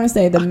first, I want to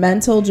say the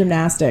mental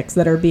gymnastics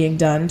that are being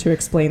done to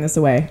explain this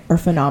away are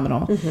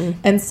phenomenal. Mm-hmm.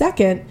 And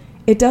second,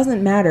 it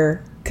doesn't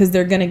matter because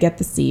they're going to get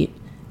the seat.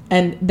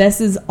 And this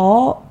is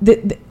all.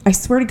 I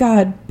swear to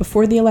God,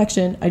 before the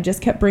election, I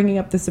just kept bringing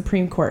up the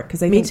Supreme Court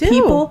because I think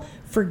people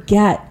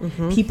forget.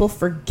 Mm-hmm. People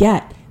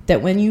forget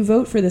that when you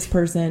vote for this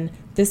person,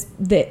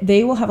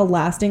 they will have a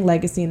lasting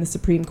legacy in the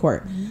Supreme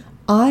Court. Mm-hmm.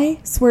 I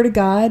swear to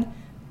God,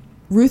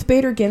 Ruth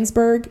Bader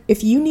Ginsburg,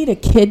 if you need a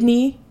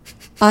kidney,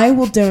 I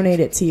will donate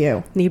it to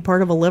you. Need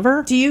part of a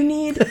liver? Do you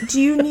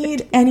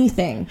need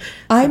anything?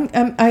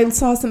 I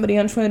saw somebody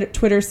on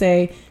Twitter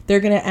say they're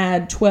going to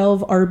add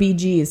 12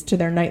 RBGs to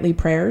their nightly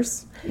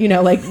prayers. You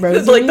know, like rosaries.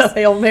 It's like the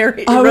Hail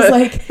Mary. I was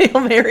like, Hail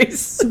Marys.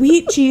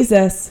 Sweet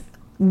Jesus.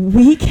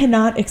 we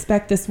cannot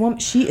expect this woman.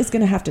 She is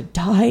going to have to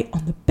die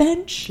on the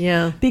bench.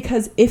 Yeah.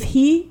 Because if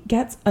he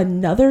gets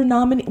another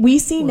nominee, we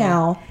see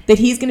now that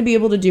he's going to be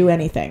able to do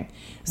anything.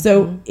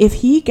 So if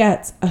he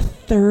gets a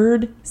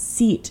third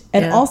seat,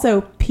 and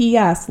also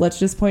P.S., let's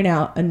just point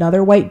out,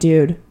 another white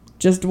dude,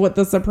 just what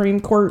the Supreme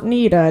Court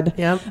needed.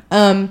 Yep.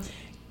 I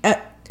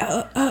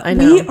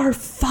know. We are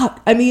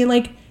fucked. I mean,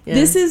 like,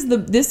 this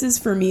is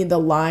for me the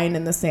line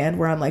in the sand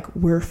where I'm like,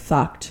 we're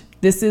fucked.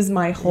 This is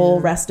my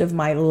whole rest of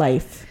my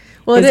life.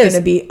 Well, it is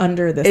going to be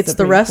under this. It's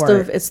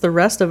the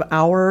rest of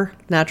our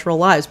natural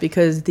lives,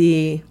 because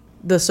the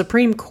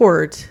Supreme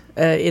Court,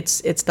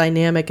 its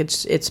dynamic,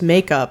 its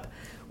makeup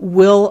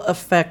will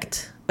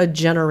affect a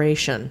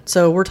generation.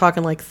 So we're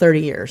talking like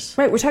 30 years.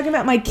 Right. We're talking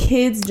about my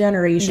kids'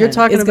 generation. You're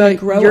talking is about going to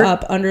grow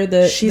up under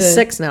the. She's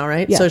 6 now,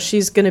 right? Yeah. So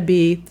she's going to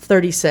be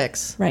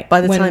 36. Right.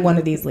 By the when time one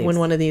of these leaves. When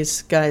one of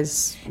these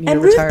guys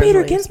and Ruth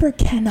Bader Ginsburg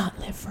cannot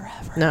live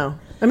forever. No.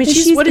 I mean,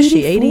 she's what is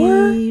she,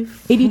 80?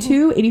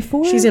 82,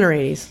 84? She's in her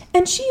 80s.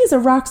 And she is a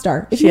rock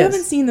star. If you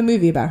haven't seen the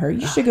movie about her,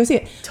 you should go see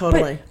it.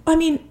 Totally. But, I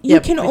mean,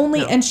 you can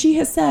only... And she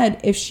has said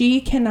if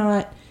she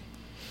cannot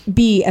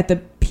be at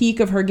the peak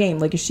of her game,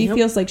 like if she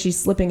feels like she's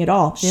slipping at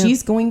all,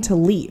 she's going to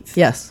leave.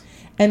 Yes.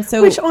 And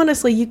so... Which,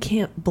 honestly, you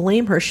can't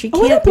blame her. She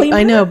can't... I don't blame her.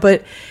 I know,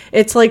 but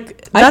it's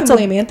like... I can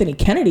blame Anthony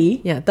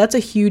Kennedy. Yeah, that's a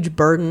huge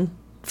burden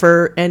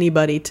for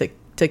anybody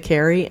to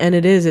carry. And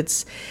it is.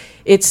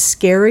 It's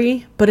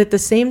scary, but at the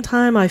same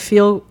time, I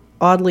feel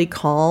oddly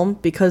calm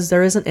because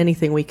there isn't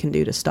anything we can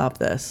do to stop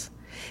this.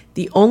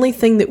 The only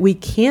thing that we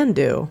can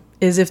do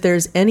is if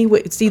there's any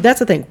way... See, that's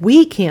the thing.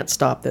 We can't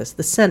stop this.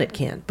 The Senate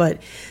can. But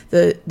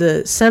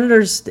the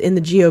senators in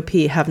the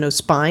GOP have no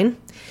spine.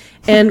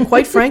 And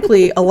quite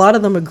frankly, a lot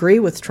of them agree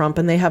with Trump,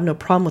 and they have no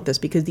problem with this,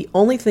 because the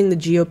only thing the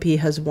GOP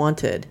has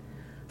wanted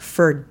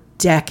for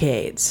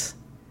decades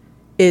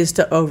is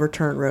to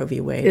overturn Roe v.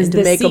 Wade, and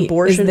to make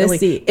abortion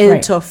illegal,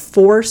 and to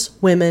force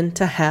women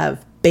to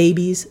have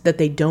babies that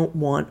they don't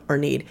want or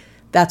need.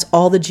 That's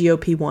all the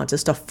GOP wants,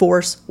 is to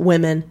force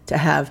women to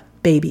have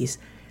babies.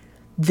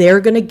 They're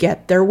going to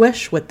get their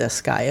wish with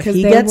this guy if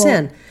he gets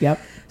in. Yep.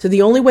 So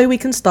the only way we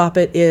can stop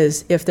it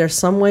is if there's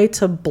some way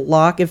to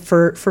block it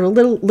for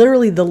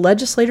literally the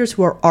legislators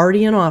who are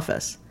already in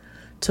office,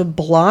 to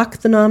block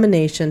the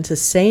nomination, to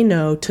say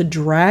no, to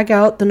drag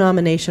out the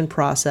nomination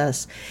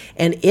process.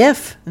 And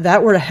if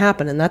that were to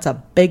happen, and that's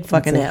a big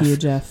fucking if.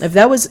 Huge if. If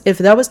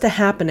that was to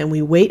happen and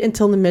we wait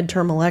until the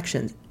midterm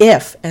elections,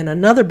 and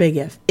another big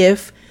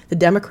if the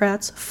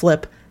Democrats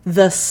flip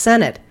the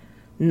Senate,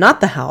 not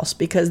the House,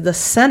 because the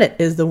Senate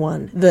is the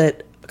one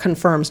that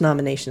confirms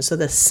nominations. So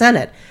the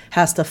Senate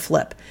has to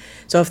flip.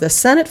 So if the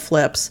Senate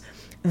flips,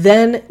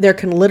 then there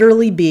can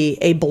literally be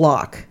a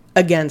block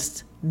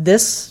against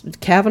this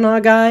Kavanaugh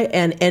guy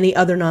and any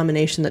other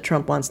nomination that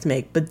Trump wants to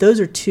make. But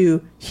those are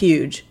two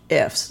huge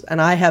ifs,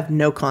 and I have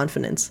no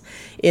confidence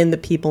in the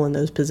people in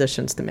those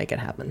positions to make it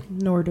happen.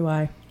 Nor do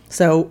I.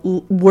 So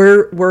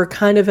we're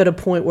kind of at a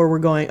point where we're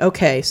going,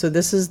 okay, so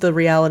this is the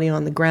reality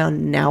on the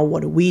ground. Now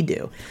what do we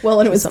do? Well,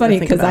 and it was funny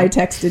because I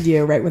texted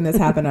you right when this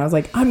happened. I was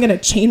like, I'm going to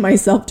chain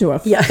myself to a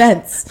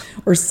fence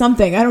or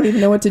something. I don't even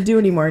know what to do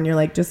anymore. And you're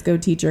like, just go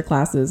teach your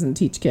classes and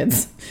teach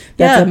kids.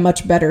 That's a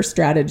much better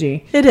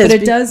strategy. It is. But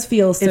it does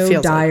feel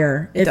so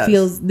dire. It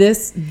feels,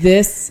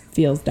 this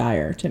feels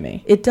dire to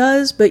me. It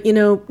does. But,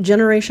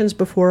 generations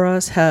before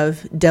us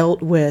have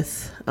dealt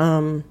with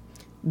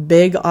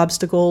big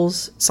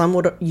obstacles.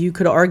 You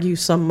could argue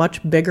some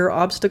much bigger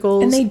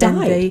obstacles. And they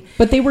died.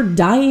 But they were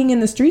dying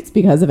in the streets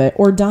because of it,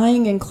 or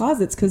dying in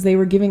closets because they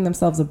were giving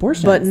themselves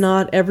abortions. But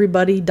not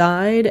everybody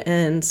died,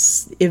 and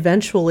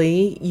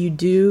eventually you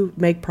do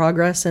make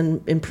progress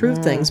and improve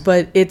things.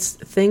 But it's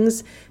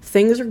things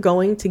are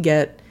going to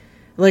get...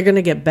 They're going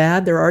to get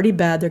bad. They're already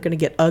bad. They're going to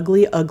get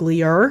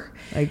uglier.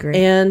 I agree.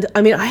 And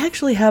I mean, I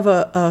actually have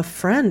a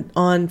friend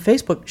on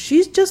Facebook.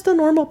 She's just a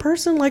normal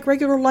person,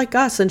 regular like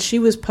us. And she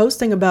was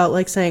posting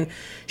about saying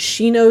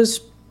she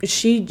knows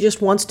she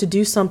just wants to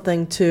do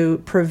something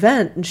to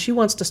prevent. And she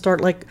wants to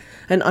start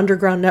an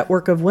underground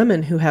network of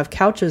women who have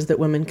couches that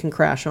women can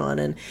crash on.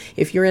 And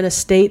if you're in a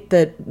state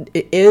that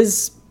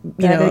is...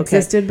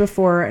 existed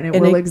before and it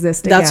will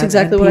exist again. That's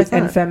exactly what I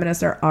thought. And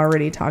feminists are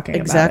already talking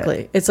about it.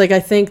 Exactly. It's I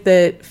think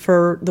that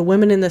for the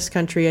women in this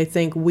country, I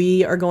think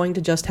we are going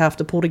to just have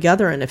to pull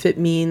together. And if it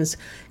means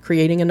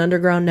creating an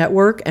underground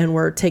network and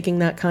we're taking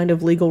that kind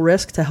of legal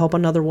risk to help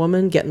another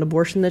woman get an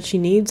abortion that she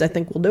needs, I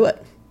think we'll do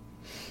it.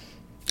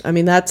 I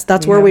mean,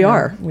 that's where we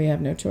are. We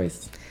have no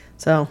choice.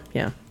 So,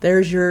 yeah,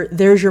 there's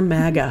your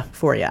MAGA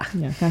for you.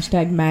 Yeah,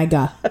 hashtag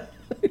MAGA.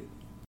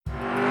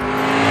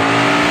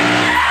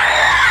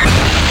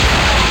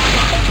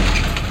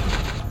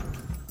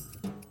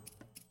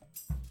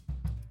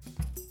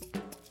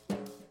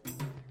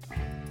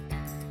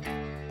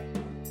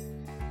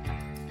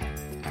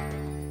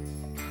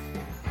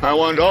 I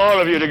want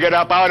all of you to get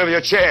up out of your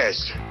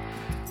chairs.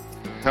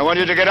 I want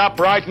you to get up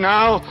right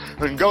now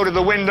and go to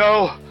the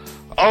window,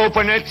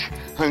 open it,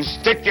 and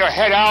stick your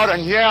head out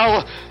and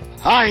yell,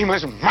 I'm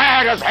as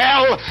mad as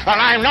hell, and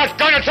I'm not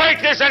going to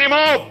take this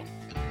anymore!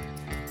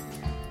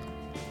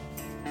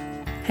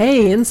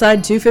 Hey,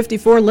 Inside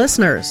 254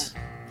 listeners.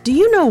 Do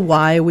you know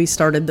why we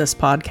started this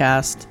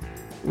podcast?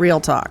 Real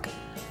talk.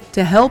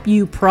 To help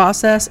you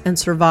process and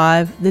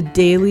survive the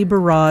daily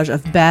barrage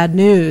of bad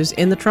news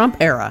in the Trump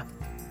era.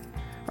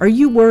 Are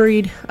you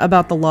worried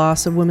about the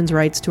loss of women's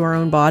rights to our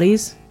own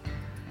bodies?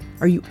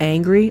 Are you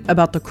angry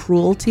about the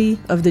cruelty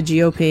of the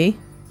GOP?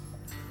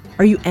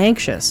 Are you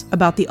anxious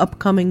about the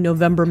upcoming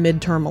November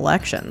midterm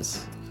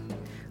elections?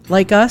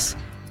 Like us,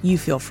 you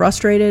feel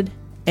frustrated,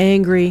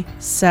 angry,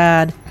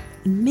 sad,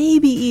 and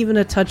maybe even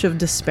a touch of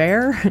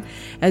despair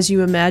as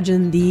you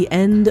imagine the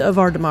end of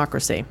our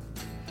democracy.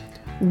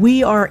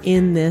 We are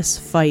in this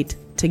fight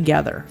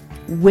together,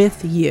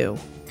 with you.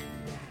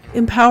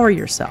 Empower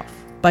yourself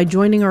by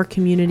joining our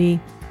community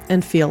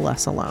and feel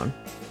less alone.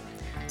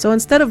 So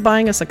instead of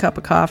buying us a cup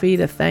of coffee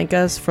to thank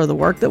us for the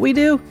work that we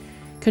do,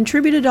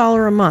 contribute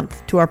 $1 a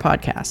month to our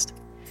podcast.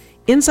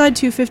 Inside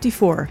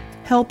 254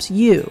 helps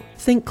you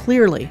think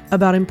clearly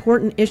about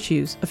important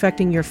issues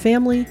affecting your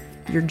family,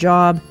 your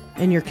job,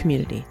 and your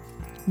community.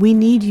 We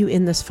need you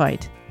in this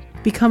fight.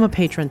 Become a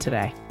patron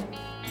today.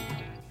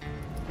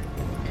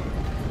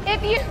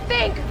 If you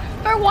think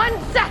for 1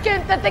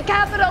 second that the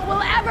Capitol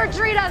will ever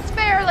treat us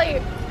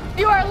fairly,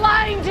 you are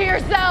lying to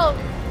yourself.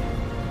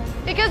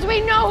 Because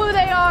we know who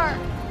they are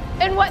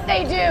and what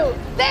they do.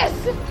 This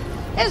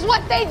is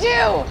what they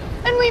do,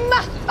 and we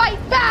must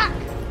fight back.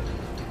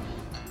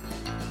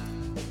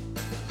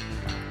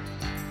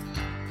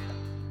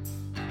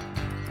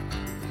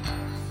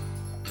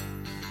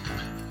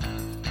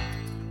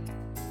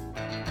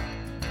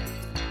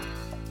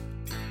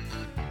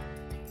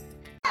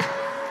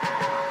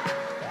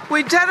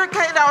 We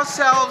dedicate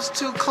ourselves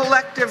to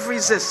collective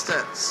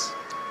resistance.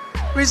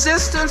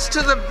 Resistance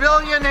to the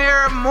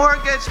billionaire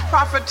mortgage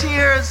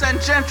profiteers and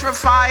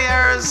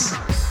gentrifiers.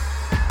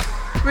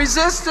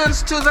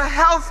 Resistance to the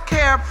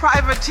healthcare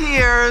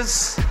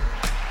privateers.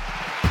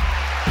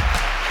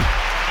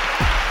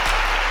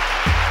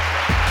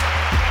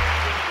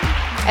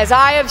 As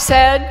I have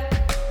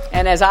said,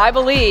 and as I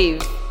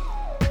believe,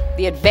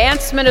 the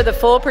advancement of the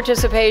full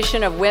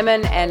participation of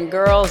women and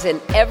girls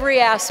in every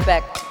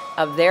aspect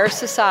of their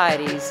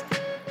societies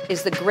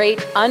is the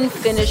great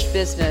unfinished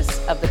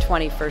business of the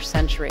 21st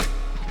century.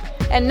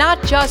 And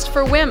not just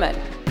for women,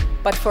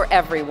 but for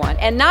everyone.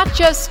 And not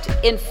just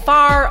in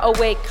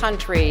far-away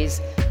countries,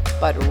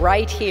 but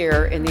right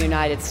here in the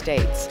United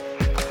States.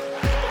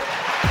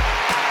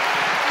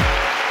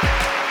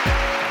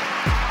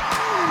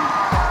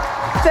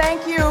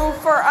 Thank you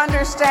for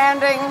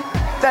understanding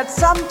that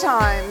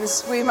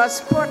sometimes we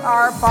must put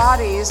our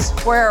bodies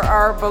where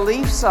our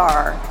beliefs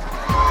are.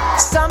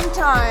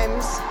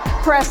 Sometimes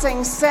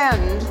pressing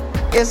send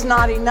is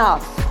not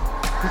enough.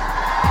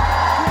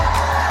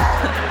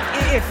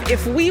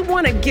 If we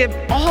want to give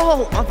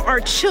all of our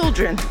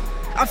children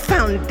a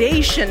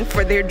foundation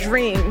for their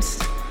dreams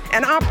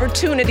and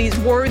opportunities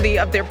worthy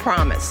of their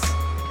promise,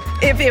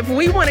 if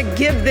we want to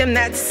give them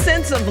that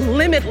sense of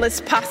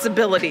limitless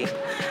possibility,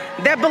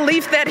 that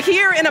belief that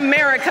here in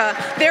America,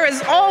 there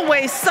is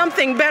always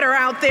something better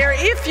out there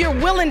if you're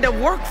willing to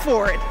work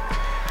for it,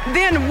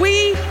 then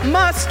we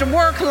must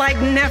work like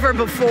never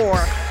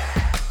before.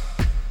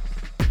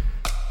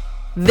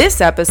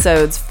 This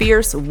episode's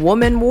fierce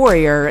woman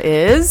warrior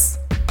is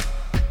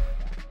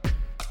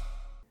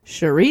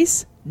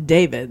Sharice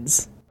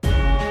Davids.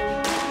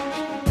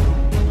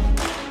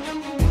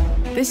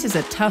 This is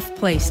a tough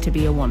place to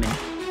be a woman.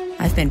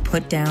 I've been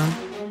put down,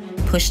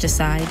 pushed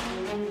aside,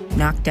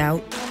 knocked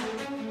out.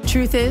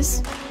 Truth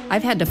is,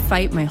 I've had to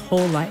fight my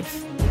whole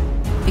life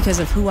because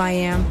of who I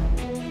am,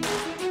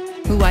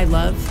 who I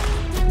love,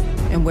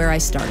 and where I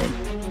started.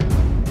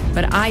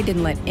 But I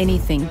didn't let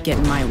anything get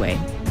in my way.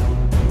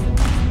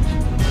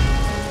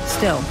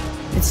 Still,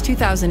 it's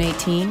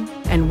 2018,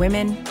 and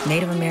women,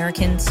 Native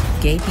Americans,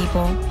 gay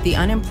people, the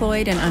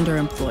unemployed and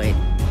underemployed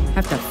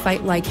have to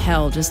fight like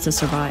hell just to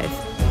survive.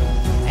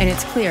 And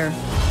it's clear,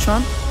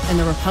 Trump and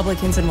the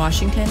Republicans in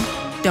Washington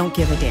don't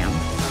give a damn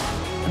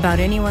about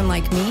anyone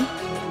like me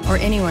or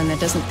anyone that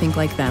doesn't think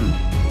like them.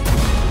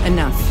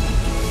 Enough.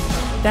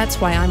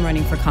 That's why I'm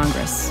running for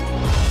Congress.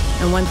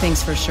 And one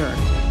thing's for sure,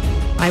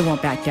 I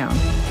won't back down.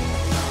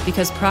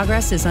 Because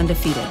progress is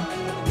undefeated.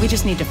 We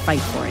just need to fight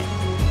for it.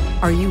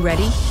 Are you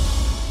ready?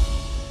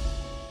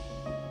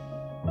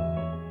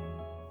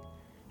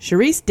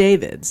 Sharice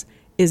Davids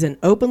is an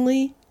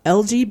openly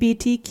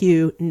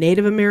LGBTQ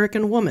Native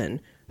American woman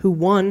who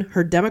won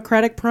her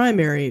Democratic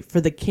primary for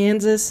the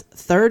Kansas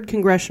 3rd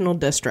Congressional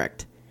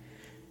District.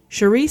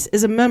 Sharice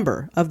is a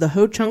member of the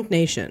Ho-Chunk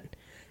Nation,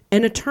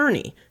 an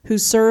attorney who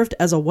served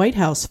as a White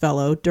House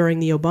fellow during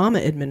the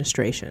Obama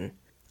administration,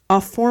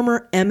 a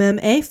former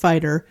MMA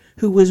fighter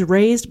who was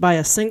raised by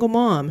a single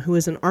mom who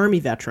is an Army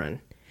veteran,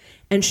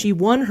 and she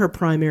won her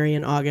primary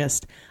in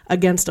August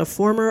against a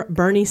former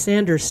Bernie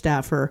Sanders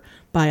staffer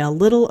by a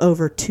little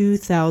over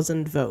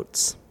 2,000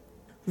 votes.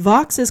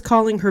 Vox is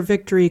calling her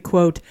victory,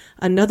 quote,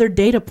 another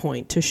data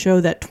point to show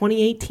that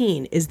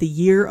 2018 is the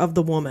year of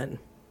the woman.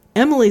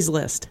 Emily's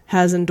List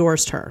has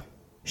endorsed her.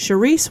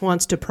 Sharice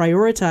wants to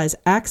prioritize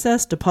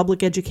access to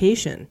public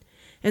education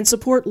and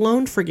support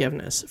loan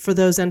forgiveness for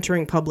those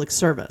entering public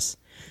service,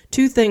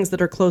 2 things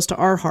that are close to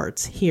our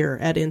hearts here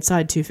at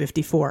Inside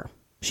 254.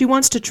 She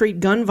wants to treat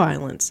gun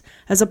violence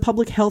as a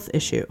public health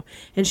issue,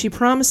 and she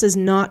promises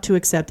not to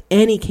accept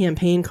any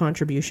campaign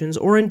contributions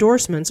or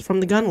endorsements from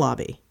the gun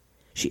lobby.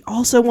 She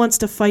also wants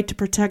to fight to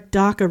protect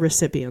DACA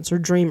recipients or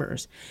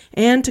dreamers,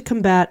 and to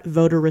combat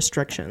voter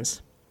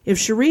restrictions. If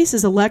Sharice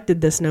is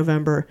elected this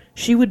November,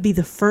 she would be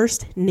the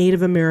first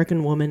Native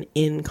American woman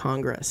in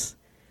Congress.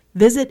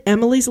 Visit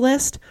Emily's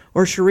List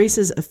or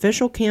Sharice's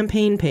official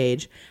campaign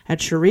page at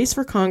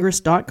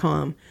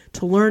shariceforcongress.com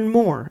to learn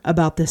more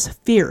about this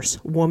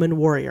fierce woman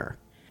warrior.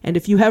 And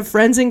if you have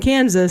friends in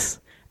Kansas,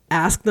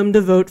 ask them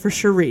to vote for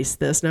Sharice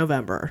this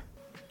November.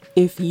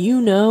 If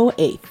you know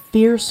a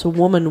fierce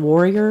woman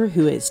warrior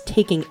who is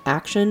taking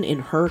action in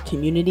her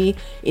community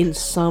in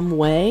some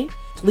way,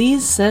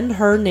 please send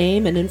her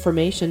name and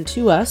information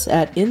to us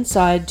at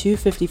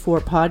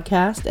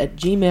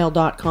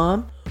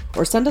inside254podcast@gmail.com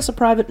or send us a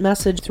private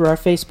message through our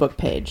Facebook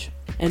page.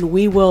 And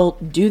we will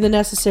do the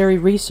necessary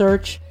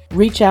research,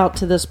 reach out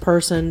to this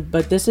person,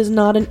 but this is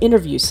not an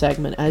interview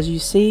segment. As you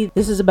see,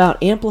 this is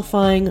about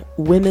amplifying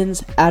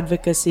women's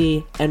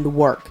advocacy and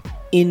work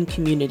in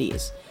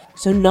communities.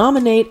 So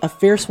nominate a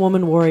fierce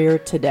woman warrior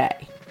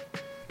today.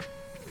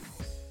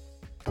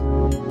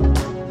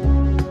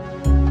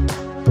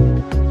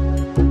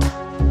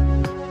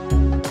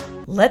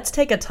 Let's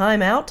take a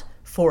time out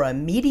for a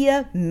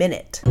Media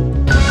Minute.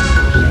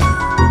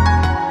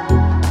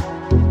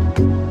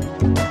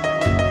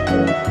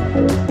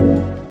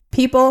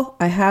 People,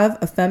 I have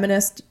a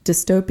feminist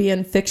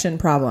dystopian fiction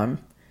problem.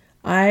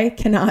 I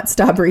cannot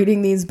stop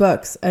reading these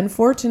books.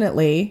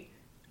 Unfortunately,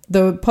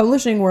 the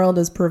publishing world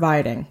is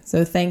providing,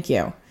 so thank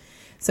you.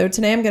 So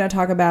today I'm going to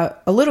talk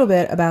about a little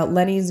bit about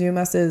Lenny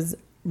Zumas's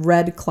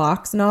Red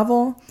Clocks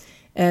novel,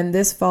 and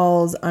this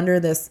falls under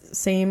this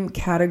same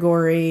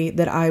category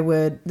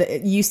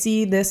that you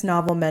see this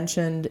novel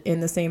mentioned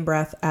in the same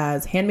breath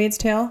as Handmaid's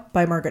Tale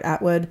by Margaret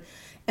Atwood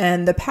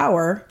and The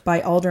Power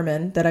by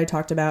Alderman that I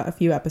talked about a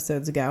few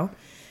episodes ago.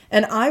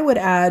 And I would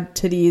add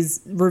to these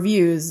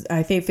reviews,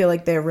 I feel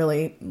like they're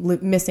really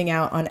missing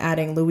out on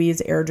adding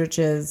Louise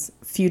Erdrich's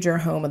Future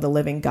Home of the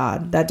Living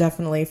God. That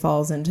definitely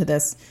falls into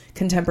this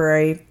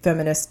contemporary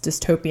feminist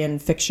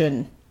dystopian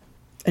fiction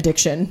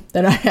addiction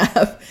that I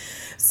have.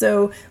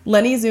 So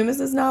Lenny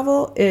Zumas's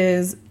novel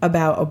is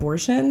about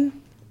abortion.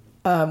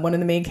 One of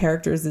the main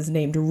characters is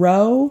named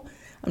Ro.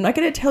 I'm not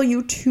going to tell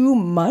you too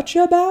much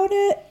about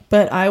it,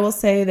 but I will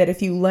say that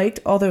if you liked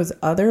all those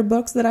other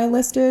books that I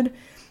listed,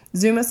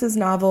 Zumas's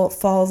novel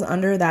falls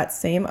under that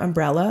same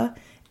umbrella,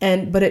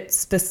 but its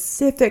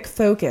specific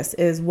focus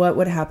is what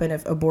would happen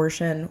if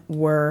abortion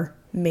were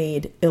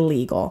made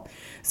illegal.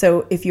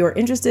 So if you're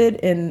interested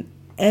in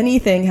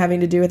anything having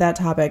to do with that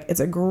topic, it's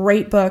a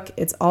great book.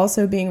 It's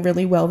also being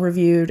really well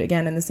reviewed,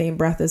 again, in the same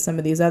breath as some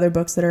of these other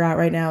books that are out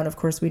right now. And of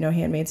course, we know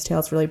Handmaid's Tale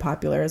is really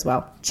popular as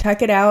well.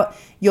 Check it out.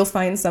 You'll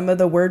find some of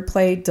the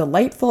wordplay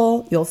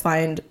delightful. You'll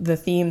find the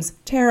themes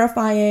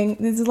terrifying.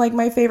 This is like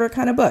my favorite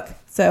kind of book.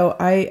 So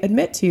I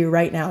admit to you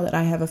right now that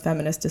I have a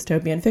feminist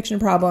dystopian fiction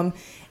problem,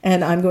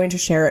 and I'm going to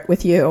share it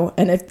with you.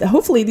 And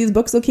hopefully these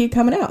books will keep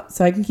coming out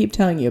so I can keep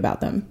telling you about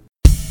them.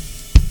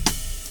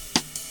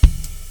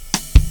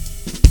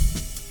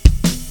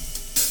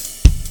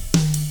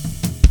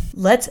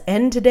 Let's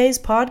end today's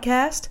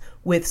podcast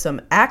with some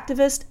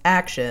activist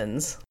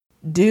actions.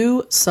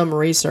 Do some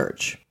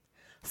research.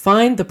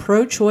 Find the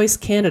pro-choice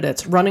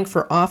candidates running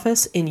for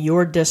office in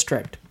your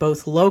district,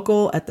 both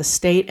local, at the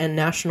state and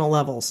national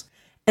levels,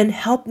 and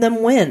help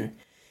them win.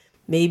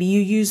 Maybe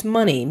you use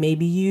money,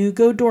 maybe you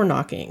go door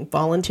knocking,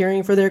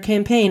 volunteering for their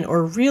campaign,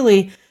 or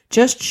really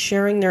just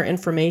sharing their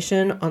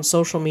information on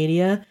social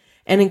media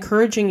and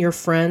encouraging your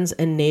friends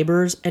and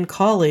neighbors and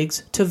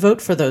colleagues to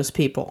vote for those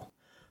people.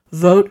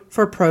 Vote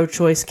for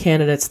pro-choice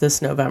candidates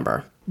this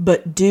November,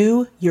 but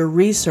do your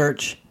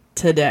research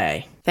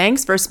today.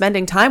 Thanks for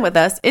spending time with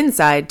us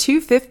inside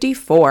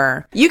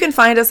 254. You can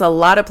find us a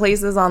lot of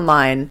places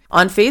online.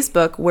 On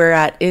Facebook, we're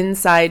at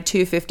Inside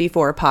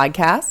 254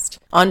 Podcast.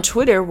 On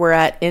Twitter, we're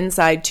at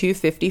Inside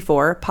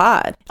 254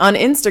 Pod. On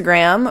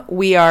Instagram,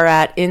 we are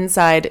at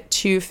Inside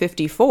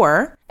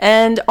 254.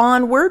 And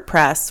on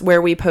WordPress,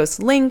 where we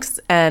post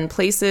links and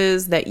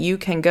places that you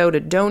can go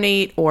to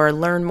donate or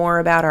learn more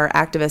about our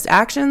activist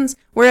actions,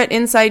 we're at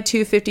Inside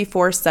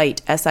 254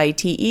 site,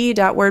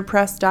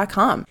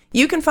 site.wordpress.com.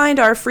 You can find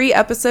our free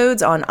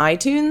episodes on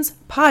iTunes,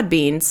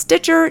 Podbean,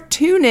 Stitcher,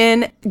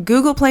 TuneIn,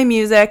 Google Play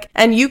Music,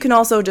 and you can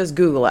also just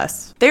Google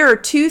us. There are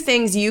 2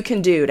 things you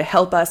can do to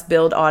help us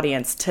build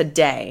audience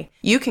today.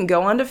 You can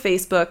go onto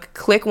Facebook,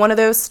 click one of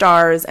those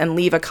stars, and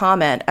leave a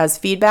comment as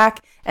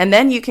feedback, and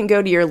then you can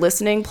go to your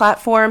listening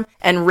platform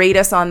and rate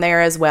us on there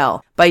as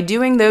well. By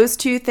doing those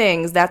 2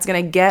 things, that's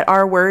going to get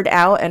our word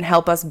out and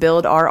help us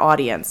build our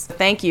audience.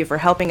 Thank you for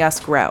helping us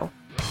grow.